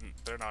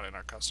 they're not in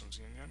our customs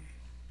union.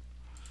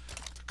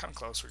 They're kind of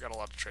close. We got a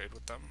lot to trade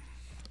with them.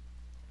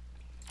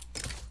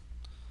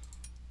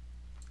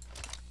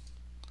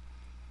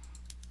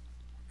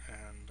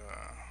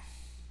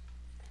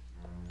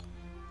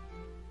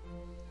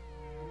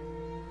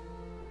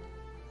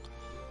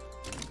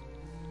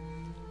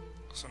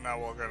 So now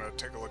we're going to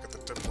take a look at the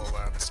Diplo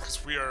lens,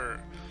 because we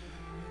are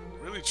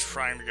really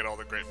trying to get all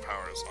the great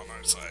powers on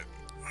our side.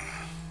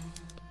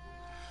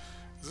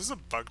 Is this a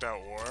bugged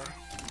out war?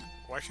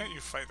 Why can't you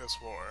fight this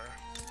war?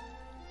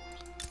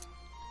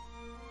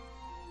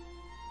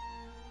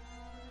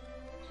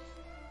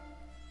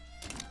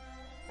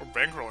 We're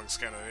bankrolling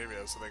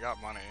Scandinavia, so they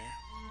got money.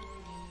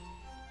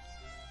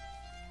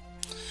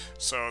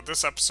 So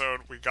this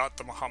episode, we got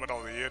the Muhammad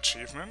Ali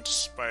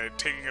achievement by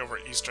taking over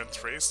Eastern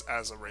Thrace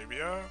as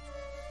Arabia,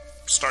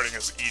 starting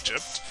as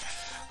Egypt.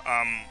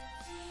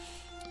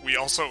 We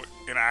also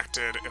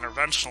enacted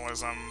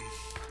interventionalism,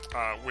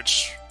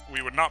 which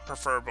we would not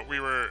prefer, but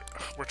we're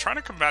trying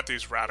to combat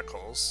these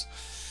radicals,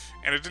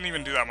 and it didn't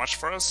even do that much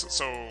for us,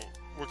 so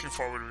looking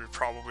forward we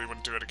probably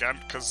wouldn't do it again,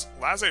 because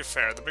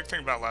laissez-faire, the big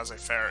thing about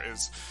laissez-faire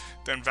is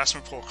the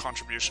investment pool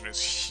contribution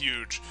is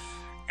huge,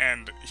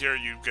 and here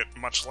you get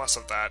much less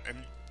of that,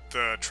 and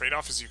the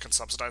trade-off is you can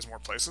subsidize more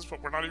places,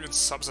 but we're not even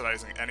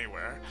subsidizing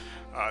anywhere.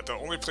 The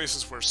only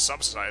places we're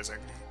subsidizing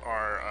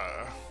are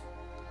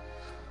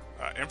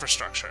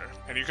infrastructure,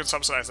 and you can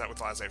subsidize that with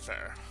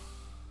laissez-faire.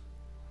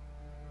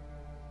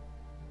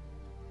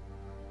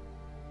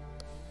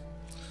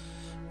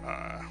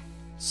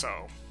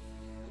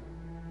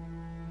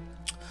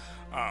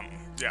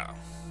 Yeah,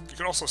 you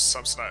can also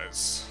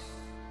subsidize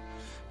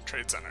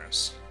trade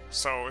centers.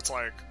 So it's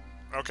like,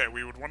 okay,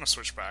 we would want to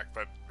switch back,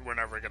 but we're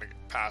never going to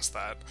get past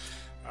that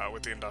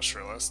with the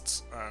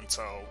Industrialists, and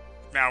so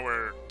now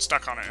we're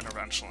stuck on an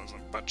interventionalism.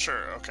 But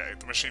sure, okay,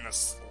 the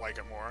machinists like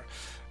it more.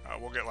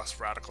 We'll get less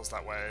radicals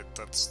that way.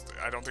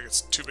 I don't think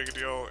it's too big a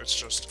deal. It's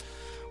just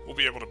we'll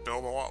be able to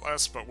build a lot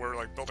less, but we're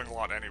like building a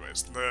lot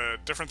anyways. The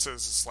difference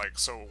is like,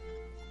 so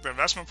the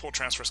investment pool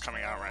transfer is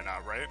coming out right now,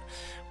 right?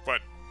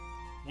 But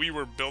we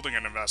were building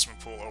an investment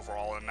pool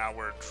overall, and now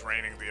we're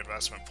draining the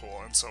investment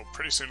pool, and so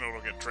pretty soon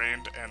it'll get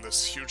drained, and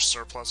this huge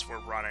surplus we're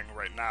running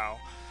right now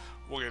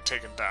will get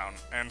taken down.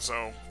 And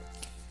so,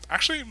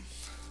 actually,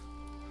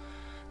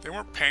 they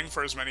weren't paying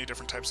for as many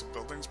different types of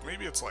buildings.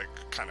 Maybe it's like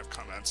kind of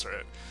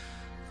commensurate.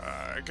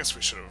 I guess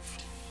we should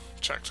have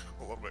checked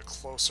a little bit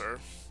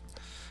closer.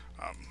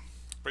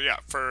 But yeah,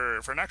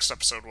 for next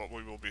episode, what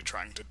we will be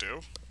trying to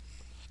do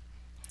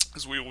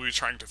is we will be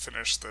trying to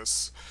finish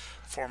this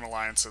form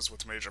alliances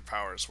with major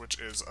powers, which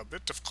is a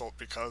bit difficult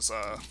because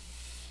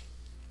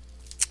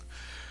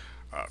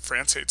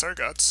France hates our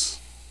guts,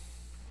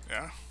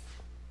 Yeah.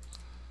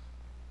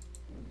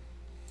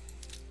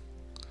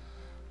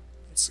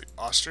 Let's see.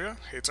 Austria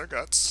hates our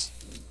guts.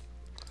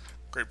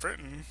 Great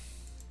Britain,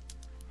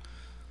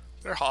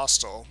 they're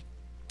hostile,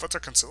 but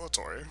they're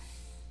conciliatory.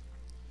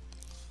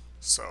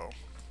 So,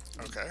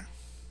 okay.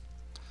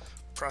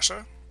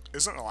 Prussia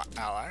isn't an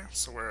ally,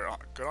 so we're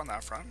good on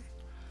that front.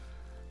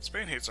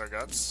 Spain hates our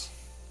guts.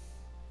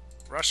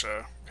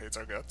 Russia hates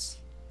our guts.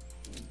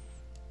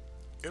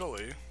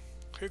 Italy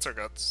hates our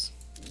guts.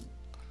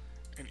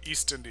 And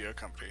East India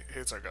Company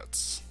hates our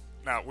guts.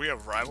 Now, we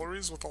have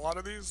rivalries with a lot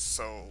of these,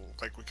 so,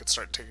 like, we could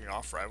start taking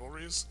off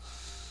rivalries.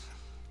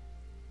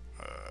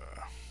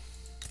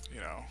 You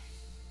know.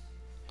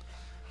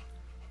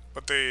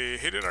 But they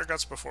hated our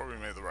guts before we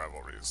made the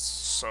rivalries,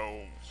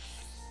 so...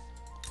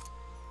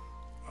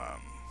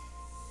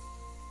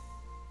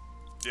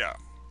 yeah.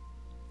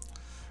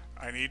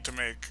 I need to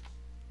make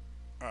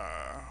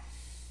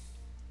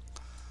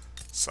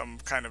some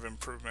kind of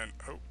improvement.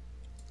 Oh,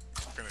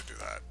 we're gonna do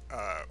that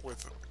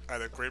with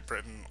either Great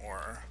Britain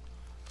or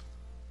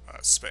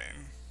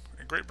Spain.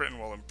 And Great Britain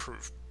will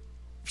improve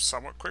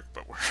somewhat quick,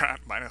 but we're at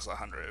minus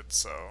 100,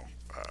 so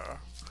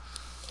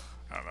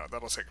I don't know.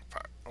 That'll take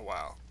a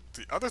while.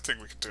 The other thing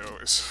we could do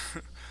is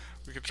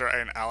we could try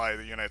and ally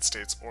the United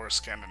States or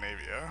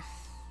Scandinavia,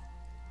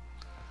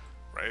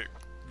 right?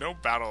 No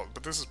battle,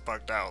 but this is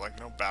bugged out. Like,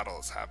 no battle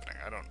is happening.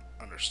 I don't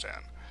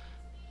understand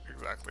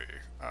exactly.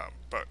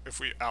 But if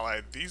we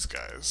ally these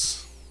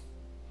guys,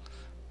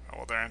 oh,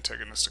 well, they're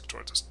antagonistic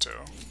towards us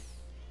too.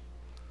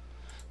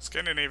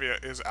 Scandinavia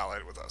is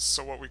allied with us,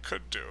 so what we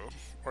could do,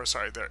 or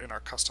sorry, they're in our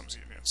customs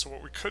union, so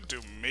what we could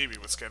do maybe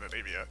with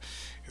Scandinavia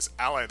is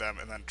ally them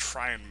and then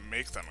try and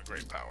make them a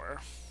great power.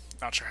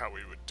 Not sure how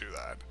we would do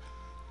that.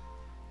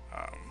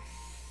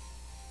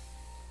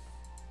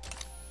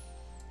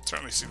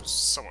 Certainly seems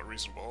somewhat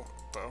reasonable,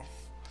 though.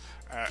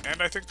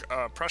 And I think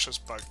Prussia's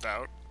bugged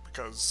out,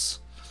 because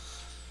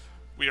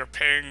we are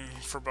paying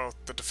for both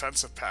the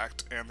defensive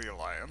pact and the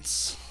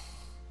alliance.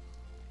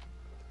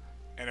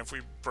 And if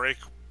we break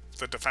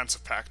the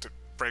defensive pact, it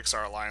breaks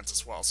our alliance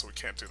as well, so we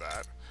can't do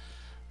that.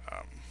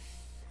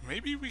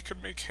 Maybe we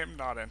could make him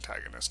not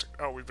antagonistic.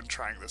 Oh, we've been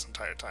trying this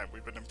entire time.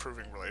 We've been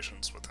improving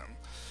relations with him.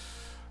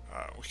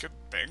 We could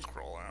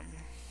bankroll him.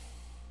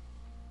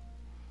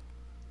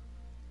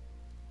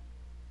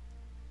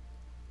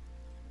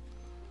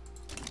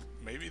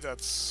 Maybe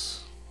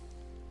that's...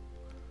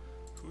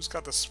 Who's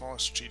got the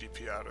smallest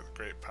GDP out of the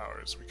great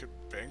powers? We could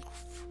bank...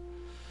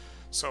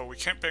 So we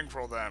can't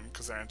bankroll them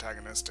because they're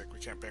antagonistic. We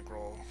can't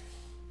bankroll...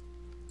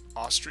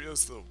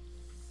 Austria's the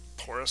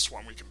poorest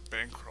one we can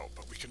bankroll,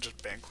 but we can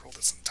just bankroll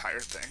this entire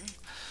thing.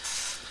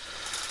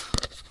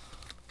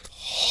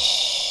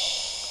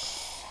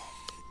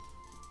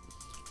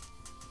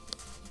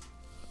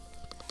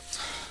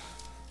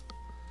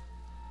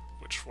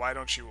 Which, why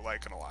don't you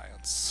like an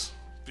alliance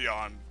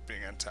beyond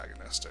being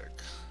antagonistic?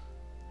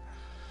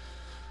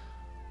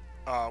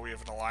 We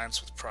have an alliance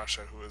with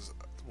Prussia, who is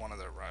one of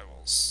their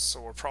rivals,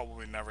 so we're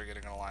probably never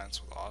getting an alliance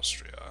with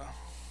Austria.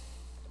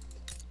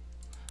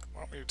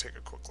 Why don't we take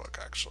a quick look,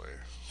 actually?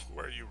 Who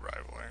are you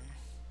rivaling?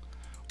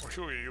 Or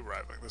who are you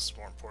rivaling? This is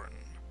more important.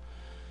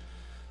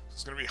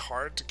 It's going to be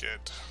hard to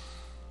get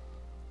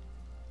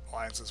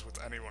alliances with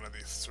any one of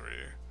these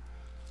three.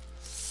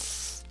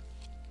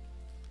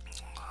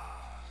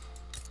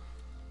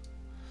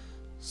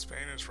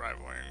 Spain is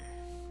rivaling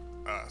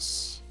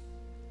us.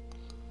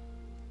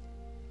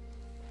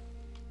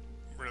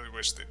 Really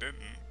wish they didn't.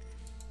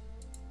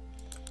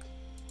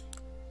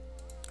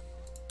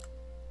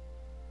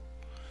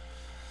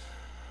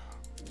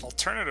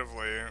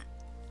 Alternatively,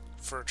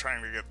 for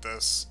trying to get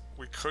this,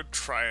 we could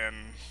try and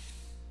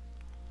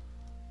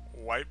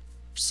wipe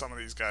some of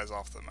these guys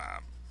off the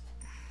map.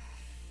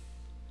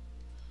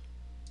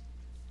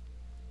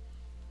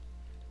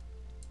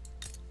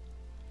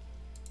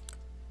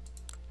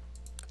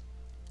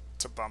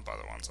 To bump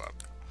other ones up.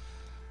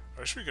 I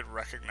wish we could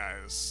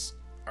recognize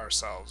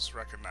ourselves,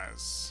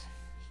 recognize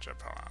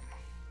Japan.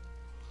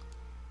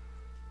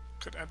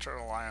 Could enter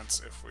an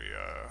alliance if we,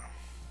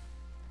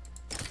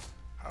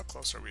 how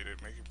close are we to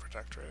making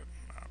Protectorate?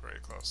 Not very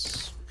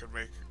close. We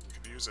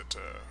could use it to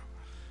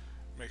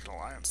make an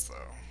alliance,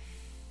 though.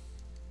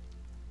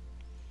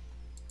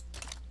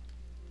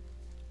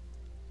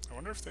 I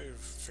wonder if they've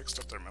fixed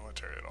up their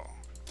military at all.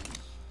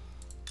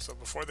 So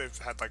before they've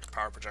had like a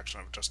power projection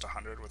of just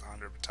 100 with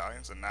 100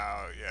 battalions, and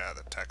now, yeah,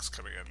 the tech's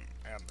coming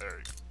in and they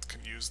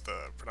can use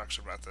the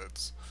production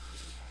methods,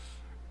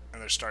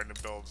 and they're starting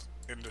to build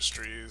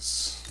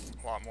industries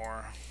a lot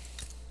more.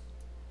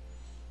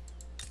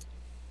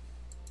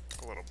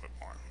 A little bit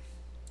more.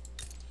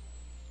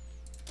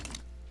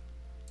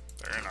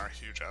 They're in our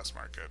huge ass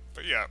market.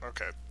 But yeah,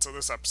 okay, so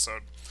this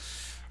episode,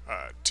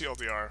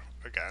 TLDR,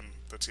 again,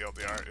 the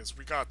TLDR is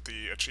we got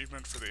the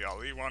achievement for the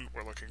Ali one.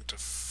 We're looking to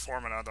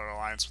form another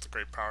alliance with a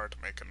great power to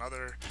make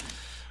another,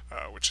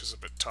 which is a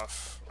bit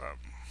tough.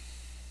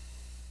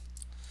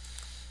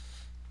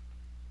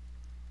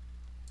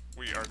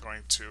 We are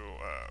going to,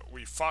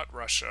 we fought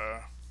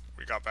Russia,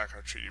 we got back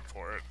our treaty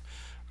port.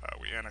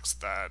 We annexed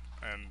that,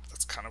 and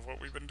that's kind of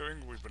what we've been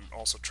doing. We've been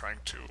also trying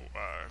to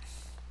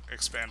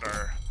expand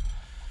our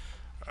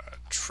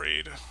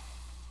trade.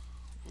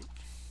 Oop.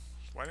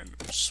 Why didn't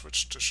it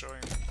switch to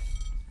showing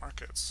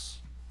markets?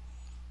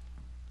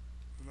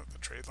 Isn't that the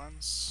trade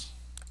lens?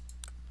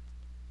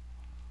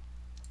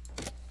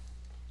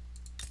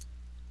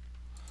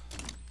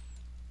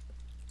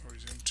 Or we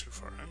zoomed too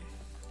far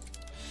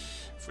in.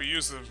 If we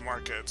use the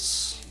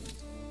markets,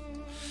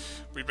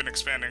 we've been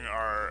expanding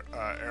our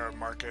Arab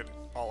market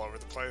all over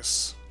the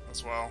place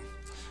as well,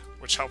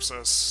 which helps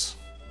us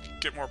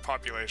get more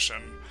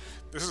population.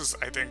 This is,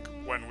 I think,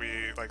 when we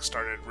like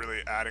started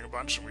really adding a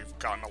bunch, and we've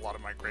gotten a lot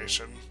of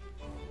migration,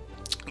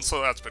 and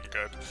so that's been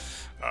good.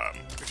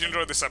 If you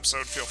enjoyed this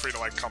episode, feel free to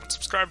like, comment,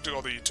 subscribe, do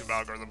all the YouTube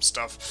algorithm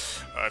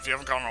stuff. If you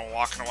haven't gone on a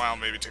walk in a while,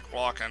 maybe take a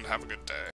walk and have a good day.